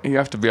you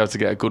have to be able to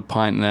get a good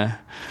pint there.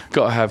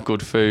 Got to have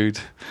good food.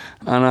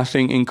 And I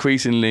think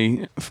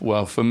increasingly,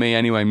 well, for me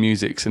anyway,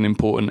 music's an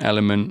important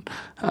element.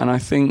 And I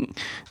think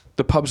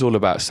the pub's all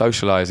about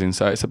socialising,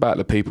 so it's about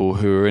the people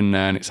who are in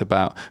there, and it's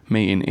about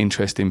meeting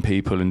interesting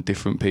people and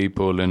different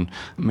people and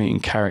meeting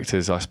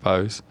characters, I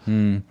suppose. I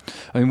mean,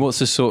 what's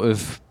the sort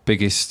of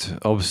biggest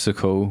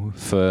obstacle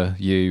for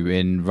you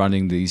in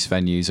running these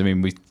venues? I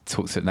mean, we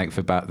talked at length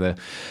about the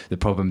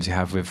problems you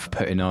have with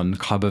putting on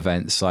club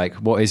events. Like,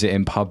 what is it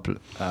in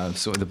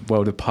sort of the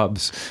world of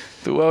pubs?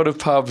 The world of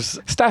pubs,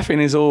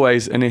 staffing is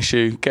always an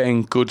issue,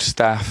 getting good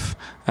staff.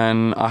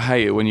 And I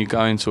hate it when you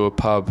go into a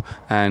pub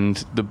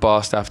and the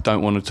bar staff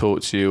don't want to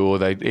talk to you, or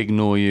they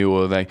ignore you,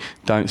 or they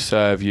don't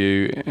serve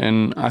you.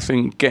 And I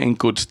think getting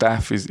good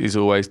staff is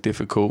always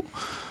difficult.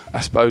 I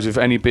suppose with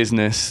any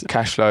business,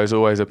 cash flow is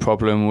always a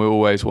problem. We're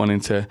always wanting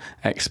to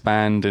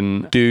expand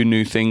and do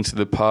new things to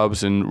the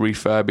pubs and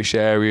refurbish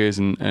areas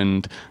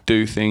and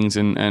do things.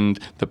 And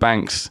the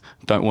banks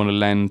don't want to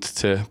lend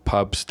to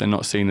pubs. They're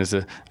not seen as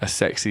a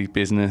sexy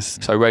business.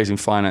 So raising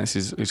finance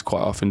is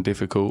quite often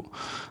difficult.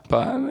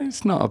 But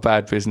it's not a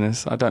bad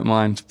business. I don't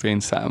mind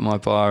being sat at my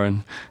bar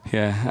and,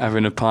 yeah,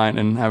 having a pint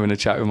and having a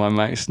chat with my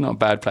mates. It's not a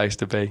bad place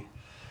to be.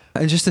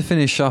 And just to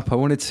finish up, I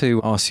wanted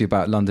to ask you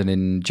about London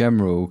in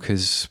general,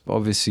 because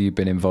obviously you've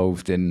been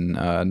involved in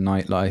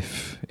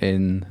nightlife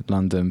in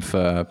London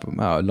for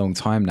a long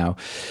time now.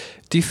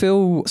 Do you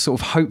feel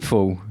sort of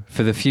hopeful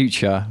for the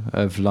future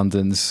of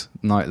London's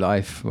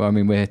nightlife? Well, I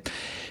mean, we're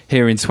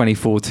here in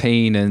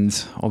 2014,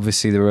 and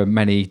obviously there are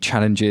many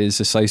challenges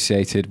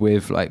associated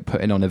with like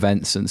putting on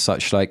events and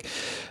such. Like,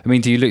 I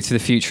mean, do you look to the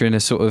future in a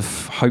sort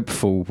of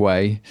hopeful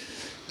way?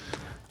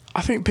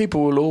 I think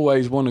people will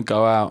always want to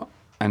go out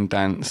and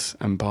dance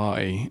and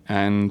party,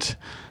 and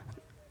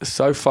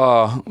so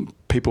far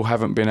people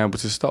haven't been able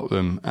to stop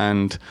them.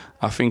 And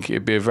I think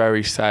it'd be a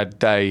very sad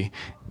day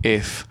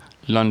if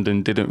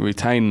London didn't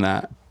retain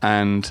that.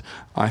 And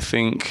I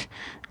think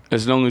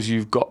as long as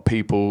you've got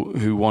people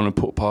who want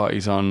to put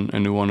parties on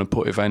and who want to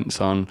put events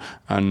on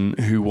and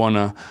who want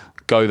to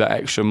go that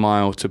extra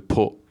mile to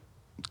put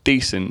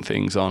decent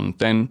things on,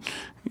 then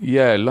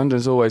yeah,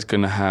 London's always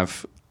going to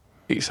have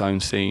its own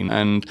scene.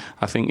 And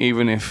I think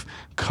even if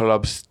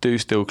clubs do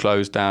still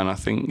close down, I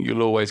think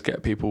you'll always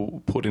get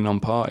people putting on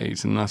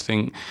parties. And I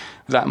think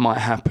that might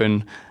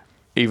happen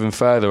even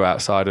further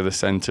outside of the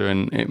centre,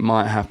 and it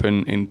might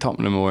happen in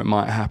Tottenham, or it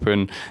might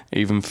happen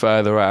even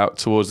further out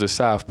towards the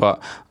south.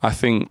 But I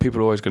think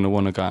people are always going to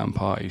want to go out and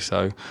party,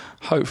 so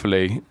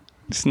hopefully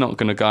it's not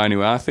going to go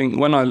anywhere. I think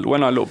when I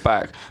look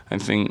back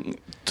and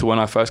think to when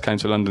I first came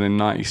to London in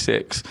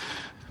 '96,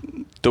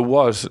 there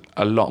was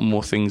a lot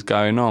more things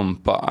going on,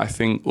 but I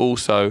think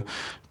also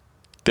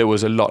there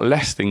was a lot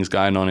less things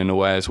going on in a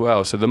way as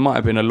well. So there might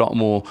have been a lot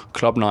more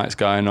club nights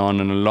going on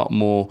and a lot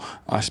more,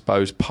 I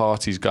suppose,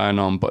 parties going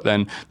on, but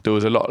then there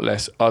was a lot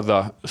less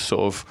other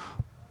sort of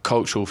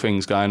cultural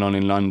things going on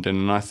in London.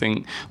 And I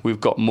think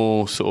we've got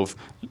more sort of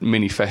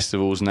mini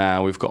festivals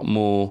now. We've got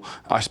more,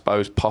 I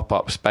suppose,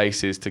 pop-up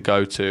spaces to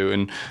go to.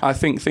 And I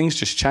think things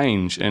just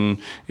change. And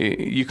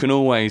you can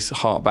always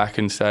hark back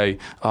and say,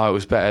 oh, it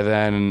was better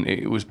then and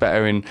it was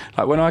better in...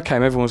 Like when I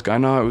came, everyone was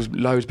going, no, it was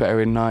loads better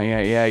in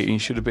 1988 and you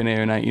should have been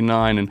here in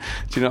 89. And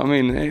do you know what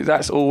I mean?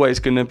 That's always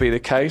going to be the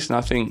case. And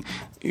I think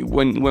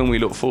when we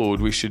look forward,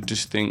 we should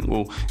just think,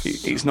 well,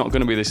 it's not going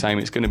to be the same,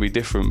 it's going to be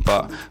different,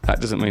 but that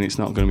doesn't mean it's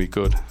not going to be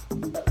good.